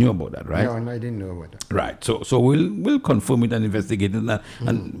of us knew about that, right? No, I didn't know about that. Right. So we'll confirm it and investigate it,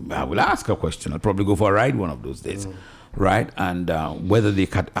 and I will ask a question. I'll probably go for a ride one of those days, right? And whether they are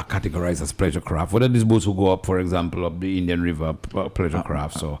categorized as pleasure craft, whether these boats who go up, for example, up the Indian River, pleasure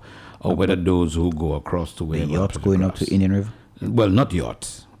crafts, or whether those who go across to where the yachts going up to Indian River. Well, not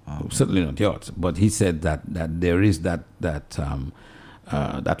yachts, certainly not yachts. But he said that there is that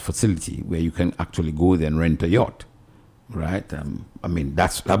facility where you can actually go there and rent a yacht. Right, I mean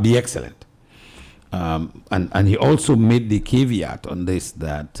that'd be excellent, and he also made the caveat on this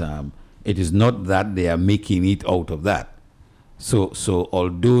that it is not that they are making it out of that. So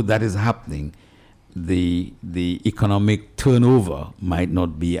although that is happening, the economic turnover might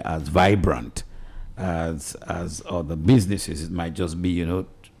not be as vibrant as other businesses. It might just be to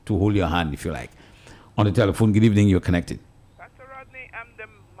hold your hand, if you like. On the telephone, good evening. You're connected. Pastor Rodney, I'm the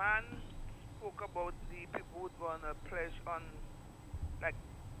man spoke about the people who go on a pledge on, like,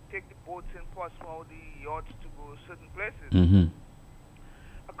 take the boats in Portsmouth, the yachts to go certain places.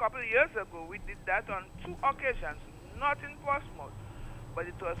 A couple of years ago, we did that on 2 occasions, not in Portsmouth, but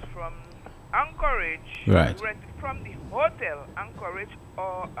it was from Anchorage. Right. We rented from the hotel, Anchorage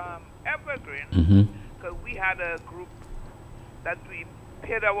or Evergreen, because we had a group that we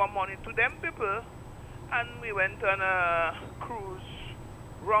paid our money to them people, and we went on a cruise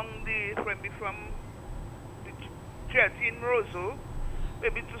maybe from the jetty in Roseau,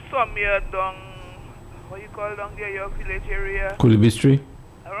 maybe to somewhere down, what you call down there, your village area? Kulibistri?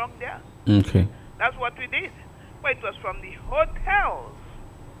 Around there. Okay. That's what we did. But it was from the hotels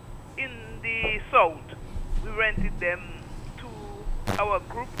in the south. We rented them our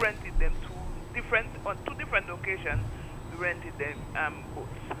group rented them on 2 different occasions. We rented them boats.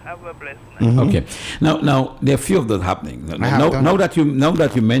 Have a blessed night. Okay. Now there are a few of those happening. Now that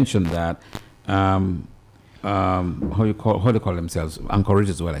you mentioned that, how do you call themselves? Anchorage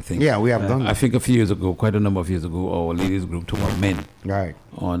as well, I think. Yeah, we have done that. I think a few years ago, quite a number of years ago, our ladies group took our men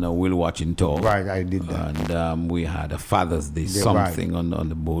on a whale watching tour. Right, I did that. And we had a Father's Day something on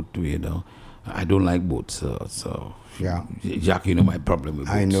the boat. I don't like boats, so yeah. Jack, my problem with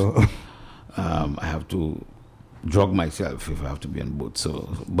boats. I know. I have to drug myself if I have to be on boat. So,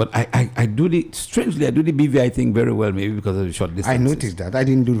 but I do the BVI thing very well, maybe because of the short distance. I noticed that. I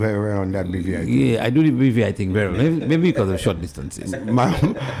didn't do very well on that BVI thing. Yeah, I do the BVI thing very well, maybe because of short distances.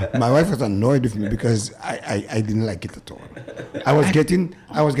 My wife was annoyed with me because I didn't like it at all. I was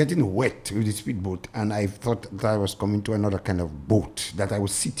getting wet with the speedboat, and I thought that I was coming to another kind of boat that I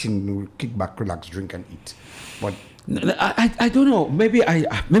was sitting, kick back, relax, drink, and eat. But I don't know. Maybe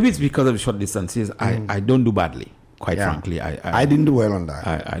it's because of short distances. I don't do badly. quite Yeah. frankly, I didn't do well on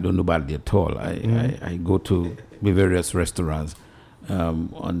that. I don't do badly at all. I go to the various restaurants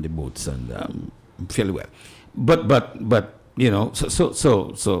on the boats and fairly well. But you know,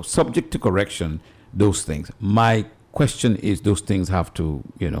 so subject to correction, those things. My question is, those things have to,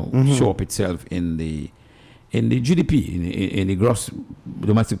 you know, show up itself in the GDP, in the gross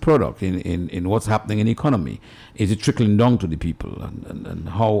domestic product, in what's happening in the economy. Is it trickling down to the people, and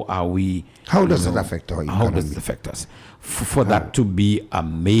how are we? How does it affect our How does economy? it affect us? For that to be a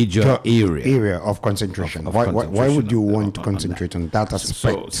major area of concentration. of Why concentration would you on- want to concentrate on that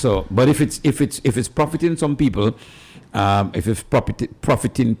aspect? But if it's profiting some people, if it's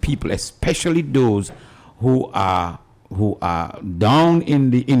profiting people, especially those who are down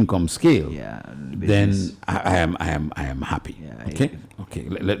in the income scale, then I am happy. Okay.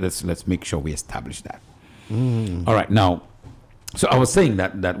 Let's make sure we establish that. All right. Now, so I was saying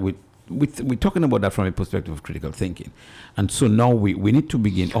that we're talking about that from a perspective of critical thinking, and so now we need to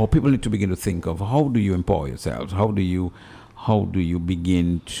begin, or people need to begin to think of, how do you empower yourselves? How do you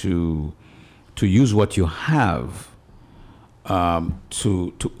begin to use what you have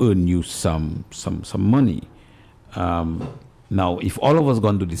to earn you some money? Now, if all of us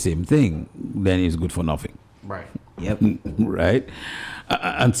going to do the same thing, then it's good for nothing. Right. Yep. Right.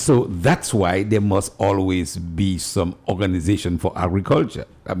 And so that's why there must always be some organization for agriculture.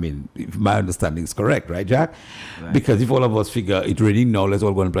 I mean, if my understanding is correct, right, Jack? Right. Because if all of us figure it raining now, let's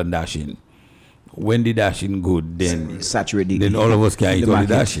all go and plant dashing. When the dashing good, then saturated. Then all of us can eat the all the market.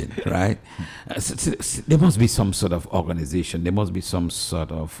 dashing, right? There must be some sort of organization. There must be some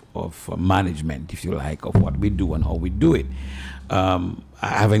sort of management, if you like, of what we do and how we do it. I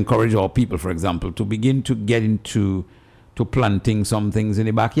have encouraged our people, for example, to begin to get into planting some things in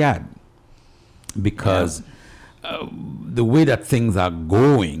the backyard, because the way that things are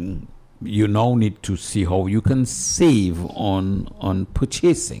going, you now need to see how you can save on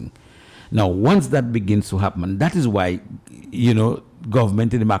purchasing. Now, once that begins to happen, that is why, you know,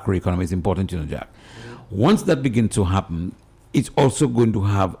 government in the macroeconomy is important, you know, Jack. Once that begins to happen, it's also going to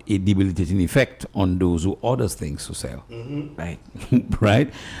have a debilitating effect on those who orders things to sell. Right.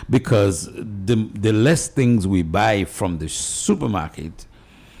 Right? Because the less things we buy from the supermarket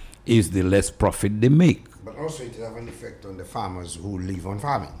is the less profit they make. But also it will have an effect on the farmers who live on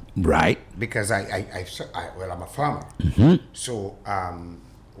farming. Right. Because I'm a farmer. So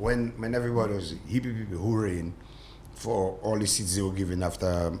when everybody was hippie hurrying for all the seeds they were giving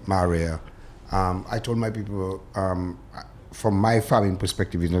after Maria, I told my people, from my farming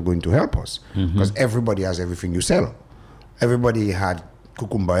perspective, it's not going to help us, because everybody has everything you sell. Everybody had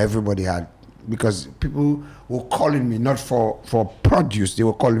cucumber, everybody had, because people were calling me not for produce, they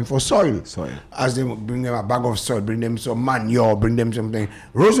were calling for soil. As they would bring them a bag of soil, bring them some manure, bring them something.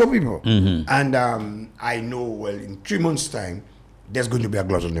 Rosa people. And I know, well, in 3 months' time, there's going to be a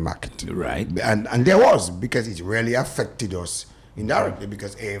glut on the market. Right. And there was, because it really affected us indirectly,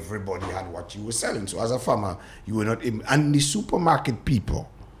 because everybody had what you were selling. So as a farmer, you were not able, and the supermarket people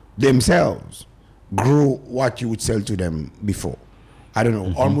themselves grew what you would sell to them before. I don't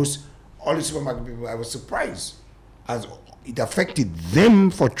know, almost all the supermarket people, I was surprised as it affected them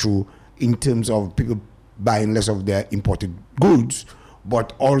for true, in terms of people buying less of their imported goods,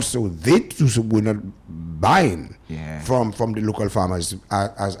 but also they too were not buying from the local farmers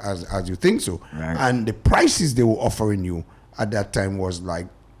as you think so. Right. And the prices they were offering you at that time was like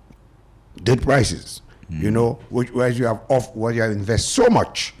dead prices, you know, whereas you have where you have invest so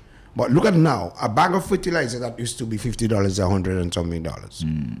much. But look at now, a bag of fertilizer that used to be $50, $100 and something dollars.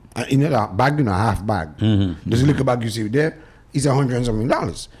 In a bag, you know, a half bag. There's a little bag you see there is $100 and something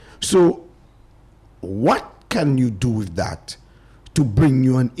dollars. So what can you do with that to bring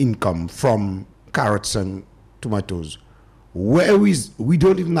you an income from carrots and tomatoes, where we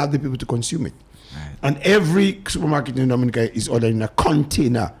don't even have the people to consume it? Right. And every supermarket in Dominica is ordering a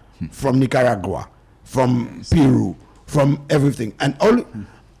container from Nicaragua, from Peru, from everything. And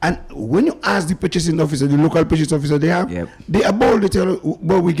and when you ask the purchasing officer, the local purchasing officer they have, they are bold. They tell you,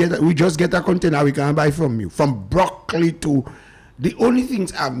 well, we just get a container we can buy from you. From broccoli to the only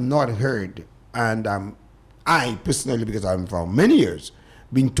things I've not heard, and I personally, because I'm for many years,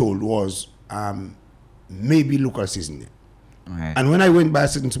 been told was maybe local seasoning. Right. And when I went by a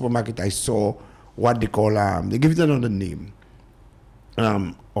certain supermarket, I saw what they call they give it another name,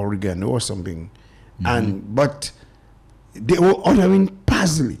 oregano or something, but they were ordering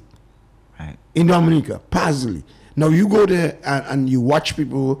parsley. Right. In Dominica, parsley. Now you go there and you watch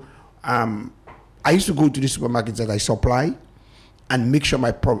people. I used to go to the supermarkets that I supply and make sure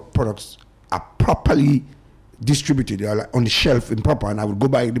my products are properly distributed, they are like on the shelf in proper, and I would go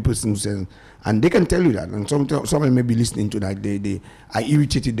by the person who says, and they can tell you that. And someone may be listening to that. I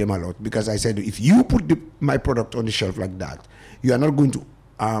irritated them a lot because I said, if you put my product on the shelf like that, you are not going to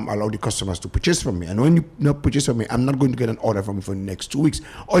allow the customers to purchase from me. And when you not purchase from me, I'm not going to get an order from you for the next 2 weeks,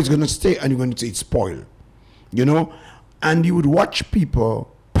 or it's going to stay and you're going to say it's spoiled, you know. And you would watch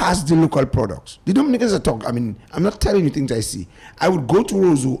people pass the local products. The Dominicans are talk. I mean, I'm not telling you things I see. I would go to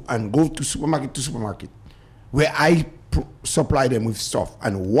Roseau and go to supermarket where I supply them with stuff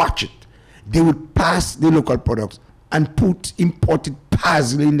and watch it. They would pass the local products and put imported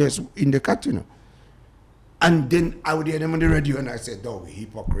parsley in the cart, you know. And then I would hear them on the radio and I said, oh,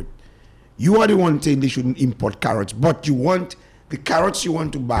 hypocrite. You are the one saying they shouldn't import carrots, but the carrots you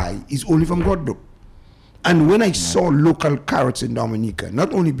want to buy is only from Godbrook. And when I saw local carrots in Dominica,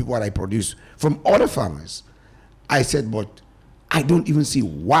 not only what I produce from other farmers, I said, but I don't even see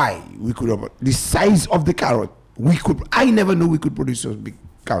why we could have the size of the carrot. I never knew we could produce those big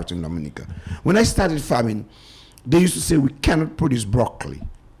carrots in Dominica. When I started farming, they used to say we cannot produce broccoli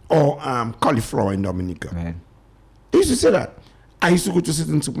or cauliflower in Dominica. Right. They used to say that. I used to go to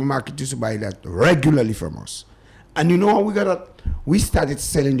certain supermarket to buy that regularly from us. And you know how we got that? We started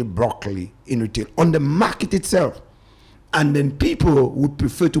selling the broccoli in retail on the market itself. And then people would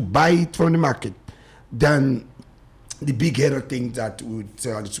prefer to buy it from the market than the big headed things that we would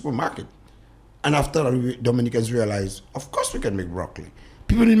sell at the supermarket. And after Dominicans realized, of course we can make broccoli.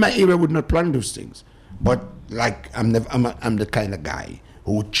 People in my area would not plant those things. But like I'm the kind of guy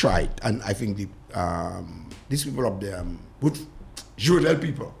who would try it. And I think these people up there, Jodel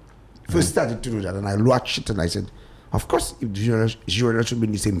people, first started to do that. And I watched it and I said, of course, if Jodel should be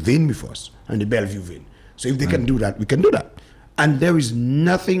in the same vein with us, and the Bellevue vein. So if they can do that, we can do that. And there is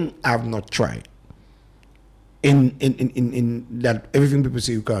nothing I've not tried in that everything people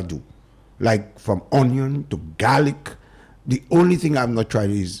say you can't do. Like from onion to garlic, the only thing I've not tried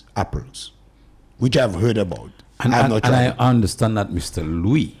is apples, which I've heard about. And I understand that Mr.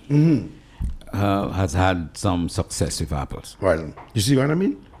 Louis has had some success with apples. Well, you see what I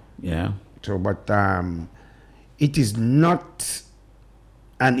mean? Yeah. So, but it is not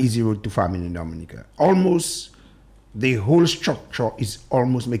an easy road to farming in Dominica. Almost the whole structure is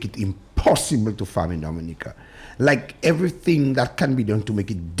almost make it impossible to farm in Dominica. Like everything that can be done to make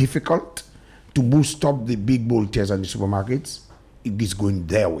it difficult to boost up the big bold tiers and the supermarkets, it is going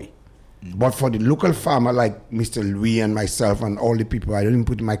their way. But for the local farmer like Mr. Louis and myself and all the people, I don't even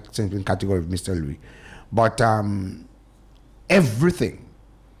put myself in category of Mr. Louis, but everything,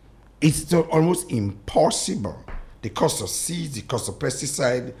 it's almost impossible. The cost of seeds, the cost of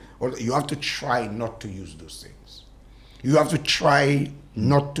pesticide, you have to try not to use those things. You have to try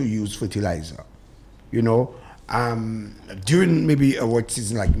not to use fertilizer. You know, during maybe a wet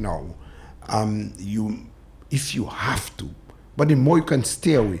season like now, if you have to, but the more you can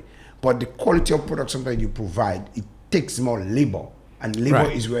stay away. But the quality of product sometimes you provide, it takes more labor, and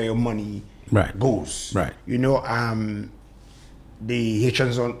labor is where your money goes. Right. You know, the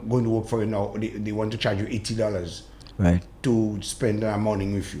Haitians aren't going to work for you now. They want to charge you $80. Right. To spend a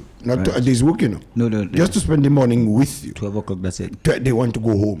morning with you. Not a day's work, you know. No. Just to spend the morning with you. 12 o'clock, that's it. They want to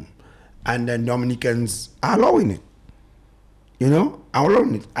go home. And then Dominicans are allowing it. You know, are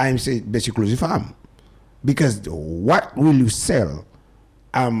allowing it. I'm saying basically close the farm. Because what will you sell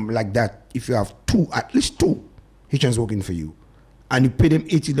like that if you have at least two Haitians working for you, and you pay them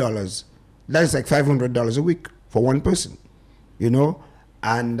 $80? That is like $500 a week for one person. You know?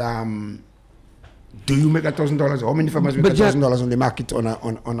 And do you make $1,000? How many farmers make $1,000 on the market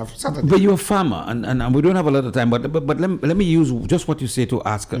on a Saturday? But you're a farmer, and we don't have a lot of time. But let me use just what you say to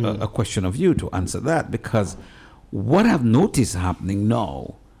ask a question of you to answer that, because what I've noticed happening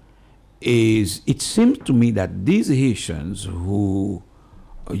now is it seems to me that these Haitians who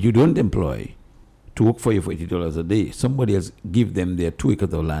you don't employ to work for you for $80 a day, somebody else give them their 2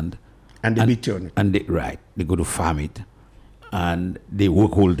 acres of land, and they beat you on it. And they go to farm it, and they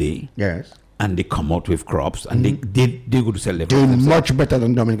work all day. Yes. And they come out with crops, and they go to sell them. They're much better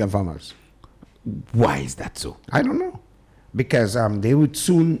than Dominican farmers. Why is that so? I don't know. Because they would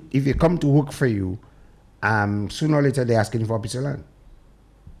soon, if they come to work for you, sooner or later they're asking for a piece of land.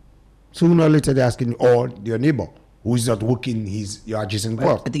 Sooner or later they're asking, or your neighbor who is not working your adjacent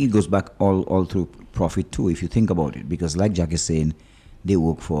work. I think it goes back all through profit too, if you think about it. Because like Jack is saying, they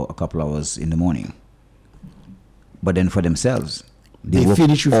work for a couple hours in the morning. But then for themselves, they work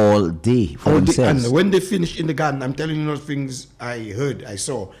finish all day for themselves. And when they finish in the garden, I'm telling you those things I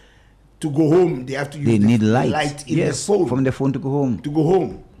saw. To go home, they have to use they need light in their phone. From their phone to go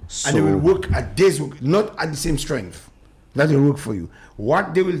home. So, and they will work a day's work, not at the same strength. That will work for you.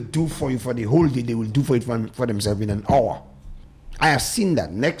 What they will do for you for the whole day, they will do for it for themselves in an hour. I have seen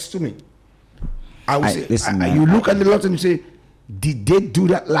that next to me. You look at the lot and you say, did they do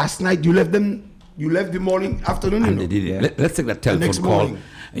that last night? You left the morning, afternoon? And they did it. Let's take that telephone call.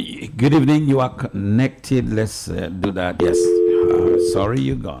 Good evening, you are connected. Let's do that. Yes. Sorry,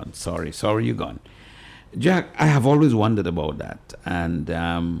 you're gone. Sorry, you're gone. Jack, I have always wondered about that. And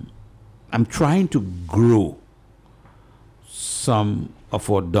I'm trying to grow some of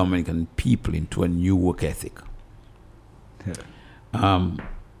our Dominican people into a new work ethic.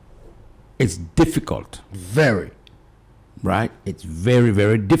 It's difficult. Very. Right? It's very,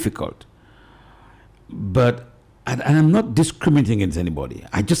 very difficult. But, and I'm not discriminating against anybody.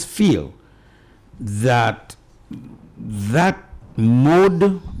 I just feel that that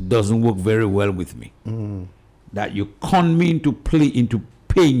mode doesn't work very well with me. That you con me into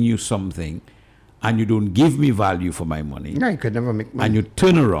paying you something, and you don't give me value for my money. No, you could never make money. And you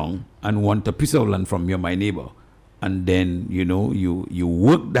turn around and want a piece of land from my neighbor. And then, you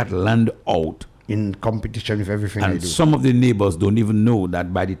work that land out. In competition with everything and I do. Some of the neighbors don't even know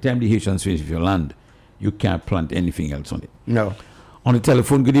that by the time the Haitians finish with your land, you can't plant anything else on it. No. On the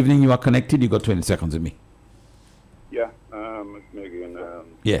telephone, good evening, you are connected. You got 20 seconds with me. Yeah, it's Megan.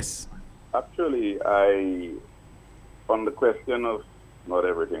 Yes. Actually, on the question of not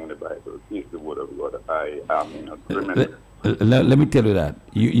everything in the Bible is the word of God, I am in agreement. Let me tell you that.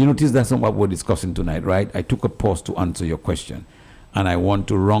 You notice that's not what we're discussing tonight, right? I took a pause to answer your question, and I want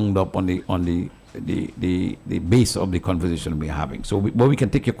to round up on the base of the conversation we're having. So, but we can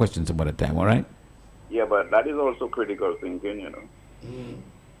take your questions about a time, all right? Yeah, but that is also critical thinking,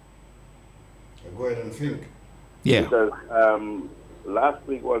 Go ahead and think. Yeah. Because last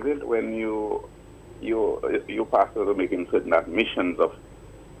week, was it, when you pastors were making certain admissions of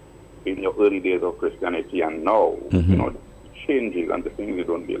in your early days of Christianity and now, changes and the things you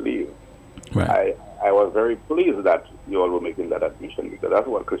don't believe. Right. I was very pleased that you all were making that admission, because that's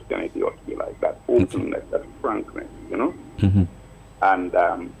what Christianity ought to be like, that openness, that frankness, And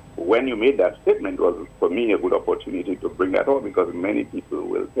when you made that statement, it was for me a good opportunity to bring that out, because many people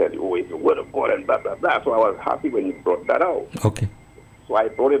will tell you, oh, it's the word of God and blah, blah, blah. So I was happy when you brought that out. Okay. So I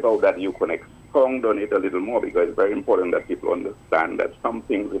brought it out that you can expound on it a little more, because it's very important that people understand that some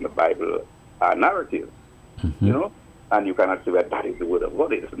things in the Bible are narratives, and you cannot say that is the word of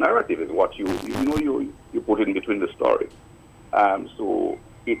God. It's a narrative. It's what you put in between the stories. So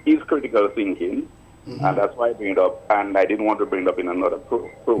it is critical thinking, and that's why I bring it up. And I didn't want to bring it up in another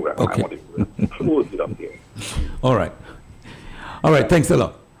program. Okay. I wanted to close it up here. All right. Thanks a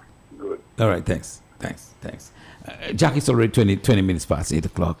lot. Good. All right. Thanks. Jack, it's already 20 minutes past 8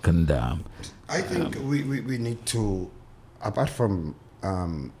 o'clock, and I think we need to, apart from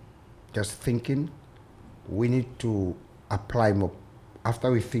just thinking, we need to apply more.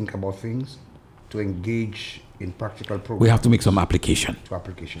 After we think about things, to engage in practical programs. We have to make some application.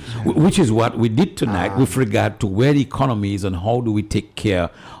 Applications. Which is what we did tonight with regard to where the economy is and how do we take care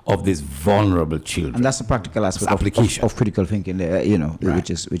of these vulnerable children. And that's the practical aspect of critical thinking, right.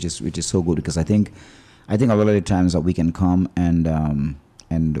 which is so good, because I think a lot of the times that we can come and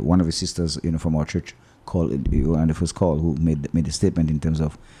one of the sisters, from our church called on the first call, who made a statement in terms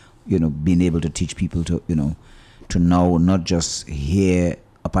of, being able to teach people to now not just hear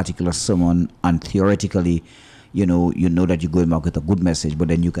a particular sermon and theoretically, that you're going back with a good message, but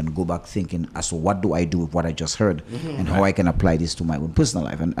then you can go back thinking, so what do I do with what I just heard, and how I can apply this to my own personal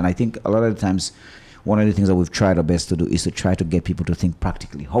life. And I think a lot of the times, one of the things that we've tried our best to do is to try to get people to think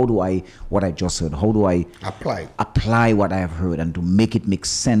practically. How do what I just heard, how do I apply what I have heard, and to make it make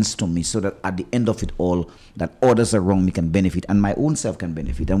sense to me, so that at the end of it all, that others around me can benefit and my own self can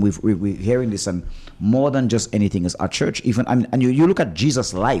benefit. And we're hearing this, and more than just anything is our church, even, and you look at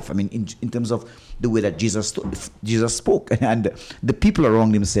Jesus' life, in terms of the way that Jesus spoke, and the people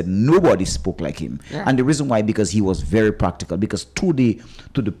around him said nobody spoke like him. Yeah. And the reason why, because he was very practical, because to the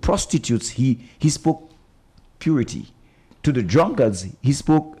prostitutes he spoke purity, to the drunkards he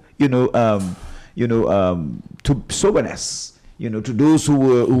spoke to soberness, to those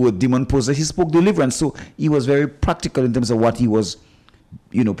who were demon possessed he spoke deliverance. So he was very practical in terms of what he was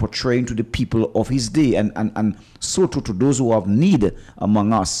portraying to the people of his day, and so to those who have need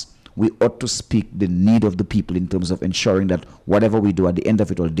among us, we ought to speak the need of the people in terms of ensuring that whatever we do at the end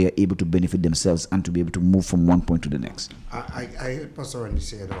of it all, they are able to benefit themselves and to be able to move from one point to the next. I heard Pastor Randy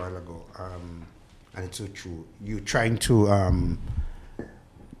say it a while ago, and it's so true. You're trying to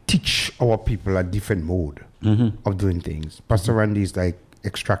teach our people a different mode of doing things. Pastor Randy is like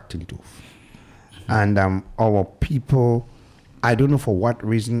extracting tooth. And our people I don't know for what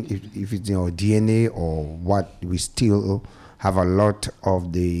reason, if it's in our DNA or what, we still have a lot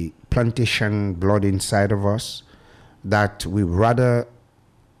of the plantation blood inside of us that we rather,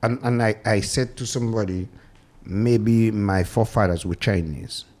 and I said to somebody, maybe my forefathers were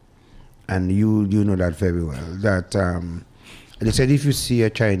Chinese, and you know that very well, that they said if you see a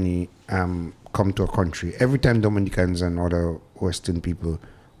Chinese come to a country, every time Dominicans and other Western people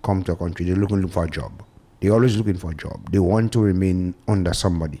come to a country, they're looking for a job. They're always looking for a job. They want to remain under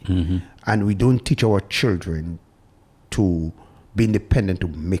somebody. Mm-hmm. And we don't teach our children to be independent,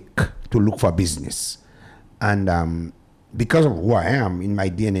 to look for business. And because of who I am, in my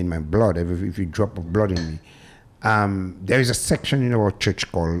DNA, in my blood, if you drop of blood in me, there is a section in our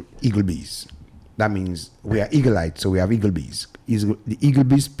church called Eagle Bees. That means we are Eagle-eyed, so we have Eagle Bees. The Eagle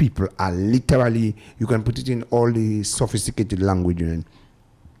Bees people are literally, you can put it in all the sophisticated language, and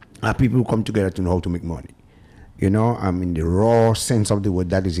people who come together to know how to make money. In the raw sense of the word,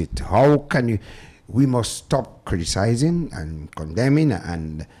 that is it. How can you, we must stop criticizing and condemning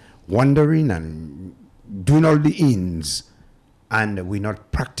and wondering and doing all the ins, and we're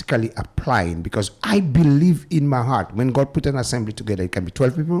not practically applying, because I believe in my heart, when God put an assembly together, it can be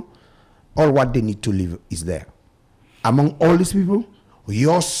 12 people, all what they need to live is there. Among all these people,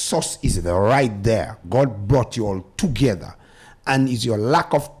 your source is right there. God brought you all together, and it's your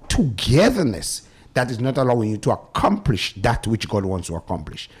lack of togetherness that is not allowing you to accomplish that which God wants to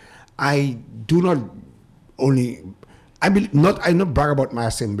accomplish. I not brag about my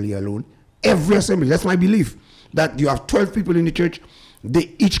assembly alone. Every assembly, that's my belief, that you have 12 people in the church,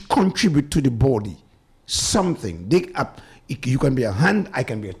 they each contribute to the body something. You can be a hand, I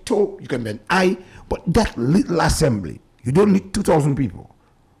can be a toe, you can be an eye, but that little assembly, you don't need 2,000 people.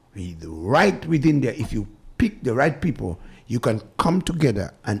 Right within there, if you pick the right people, you can come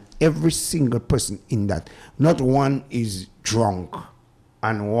together, and every single person in that, not one is drunk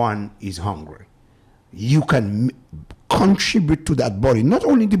and one is hungry. You can contribute to that body, not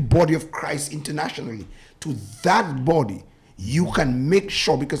only the body of Christ internationally, to that body. You can make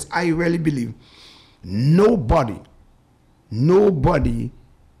sure, because I really believe nobody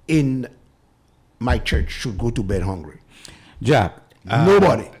in my church should go to bed hungry. Jack,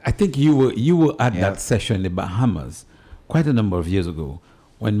 nobody. I think you were at that session in the Bahamas quite a number of years ago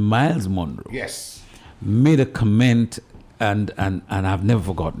when Miles Monroe made a comment, and I've never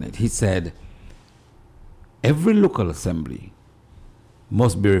forgotten it. He said, every local assembly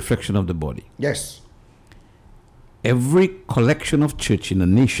must be a reflection of the body. Yes. Every collection of church in a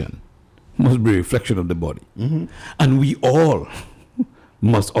nation must be a reflection of the body. Mm-hmm. And we all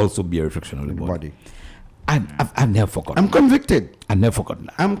must also be a reflection of the body. I've never forgotten. I'm convicted. I've never forgotten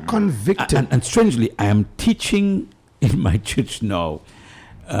that. I'm convicted. And strangely, I am teaching in my church now.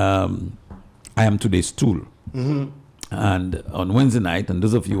 I am today's stool. Mm-hmm. And on Wednesday night, and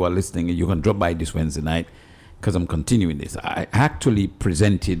those of you who are listening, you can drop by this Wednesday night, because I'm continuing this. I actually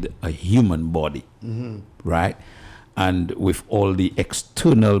presented a human body, right? And with all the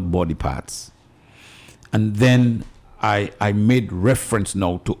external body parts. And then I made reference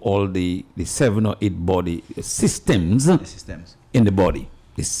now to all the 7 or 8 body systems in the body.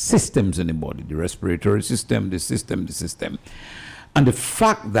 The systems in the body, the respiratory system, the system. And the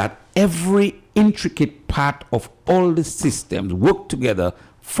fact that every intricate part of all the systems work together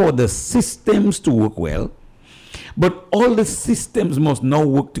for the systems to work well, but all the systems must now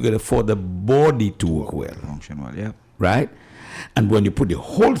work together for the body to work well. Function well, yeah. Right? And when you put the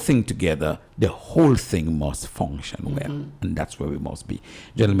whole thing together, the whole thing must function well. And that's where we must be.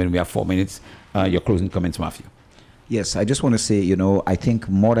 Gentlemen, we have 4 minutes. Your closing comments, Matthew. Yes, I just want to say, I think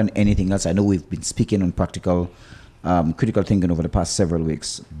more than anything else, I know we've been speaking on practical, critical thinking over the past several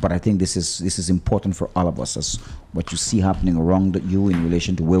weeks, but I think this is important for all of us, as what you see happening around you in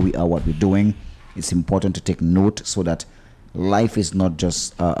relation to where we are, what we're doing. It's important to take note, so that life is not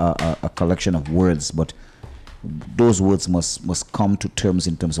just a collection of words, but those words must come to terms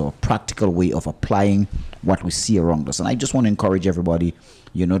in terms of a practical way of applying what we see around us. And I just want to encourage everybody,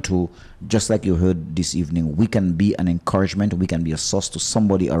 to, just like you heard this evening, we can be an encouragement, we can be a source to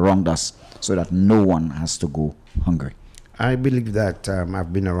somebody around us, so that no one has to go hungry. I believe that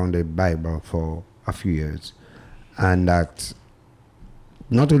I've been around the Bible for a few years, and that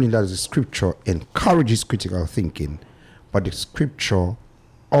not only does the scripture encourages critical thinking, but the scripture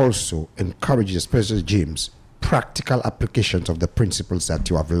also encourages, especially James, practical applications of the principles that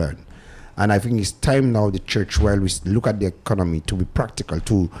you have learned. And I think it's time now, the church, while we look at the economy, to be practical,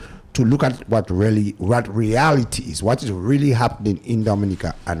 to look at what reality is, what is really happening in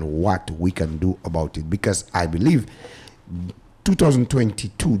Dominica, and what we can do about it. Because I believe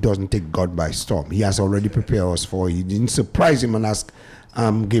 2022 doesn't take God by storm. He has already prepared us for it. He didn't surprise him and ask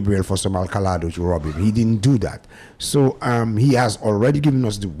Gabriel for some alcalado to rob him. He didn't do that. So he has already given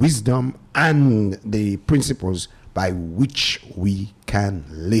us the wisdom and the principles by which we can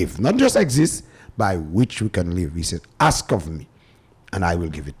live. Not just exist, by which we can live. He said, ask of me, and I will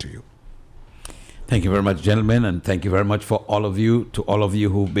give it to you. Thank you very much, gentlemen, and thank you very much for all of you, to all of you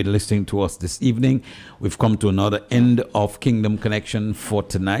who've been listening to us this evening. We've come to another end of Kingdom Connection for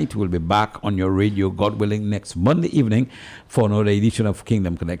tonight. We'll be back on your radio, God willing, next Monday evening for another edition of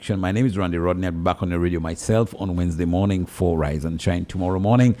Kingdom Connection. My name is Randy Rodney. I'll be back on the radio myself on Wednesday morning for Rise and Shine. Tomorrow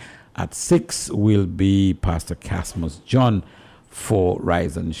morning at 6 will be Pastor Casmus John for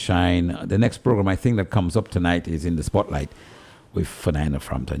Rise and Shine. The next program I think that comes up tonight is In the Spotlight with Fernanda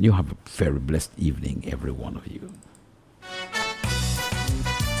Frampton. You have a very blessed evening, every one of you.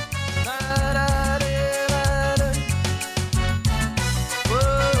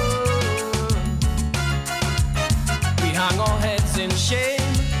 We hang our heads in shame.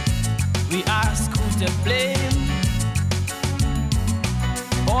 We ask who to blame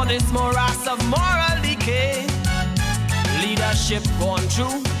for this morass of moral decay. Leadership gone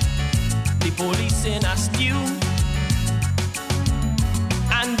through, the police in a stew,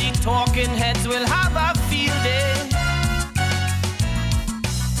 and the talking heads will have a field day.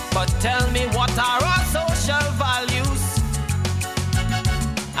 But tell me, what are our social values?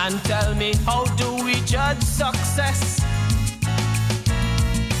 And tell me, how do we judge success?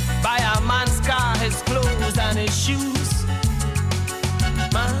 By a man's car, his clothes and his shoes.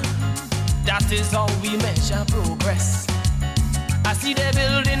 Man, that is how we measure progress. I see they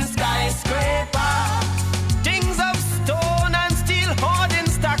building skyscraper, things of stone and steel, hoarding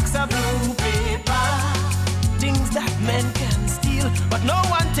stacks of blue paper, things that men can steal, but no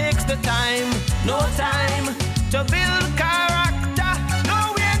one takes the time, no time to build character.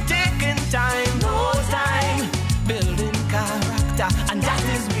 No, we ain't taking time, no time building character, and that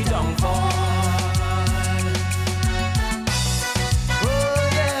is we don't fall.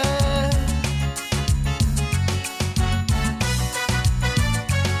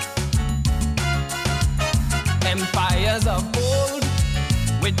 Empires of old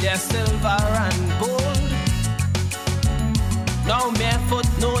with their silver and gold, now mere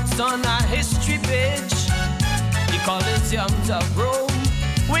footnotes on a history page. The Colosseums of Rome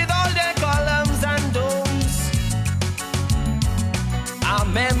with all their columns and domes are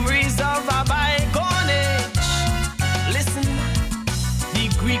memories of a bygone age. Listen, the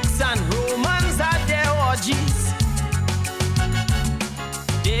Greeks and Romans had their orgies,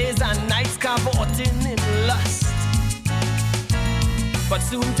 days and nights cavorting in lust. But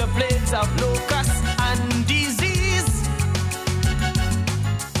soon to plagues of locusts and disease,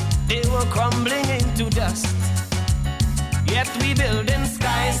 they were crumbling into dust. Yet we building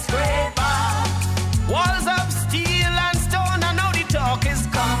skyscraper, walls of steel and stone, and now the talk is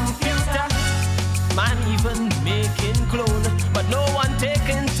computer. Man even making clone, but no one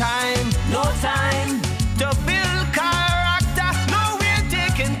taking time, no time to build character. No, we're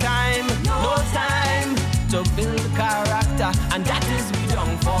taking time, no time to build character, and that is we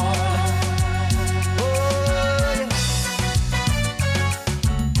don't fall. Oh, yeah.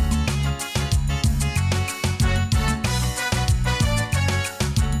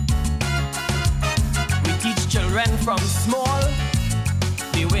 We teach children from small,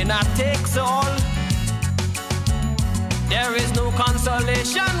 the winner takes all. There is no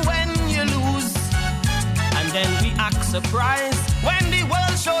consolation when you lose, and then we act surprised when the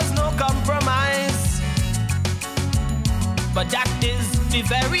world shows no compromise. But that is the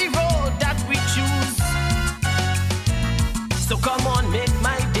very road that we choose. So come on, make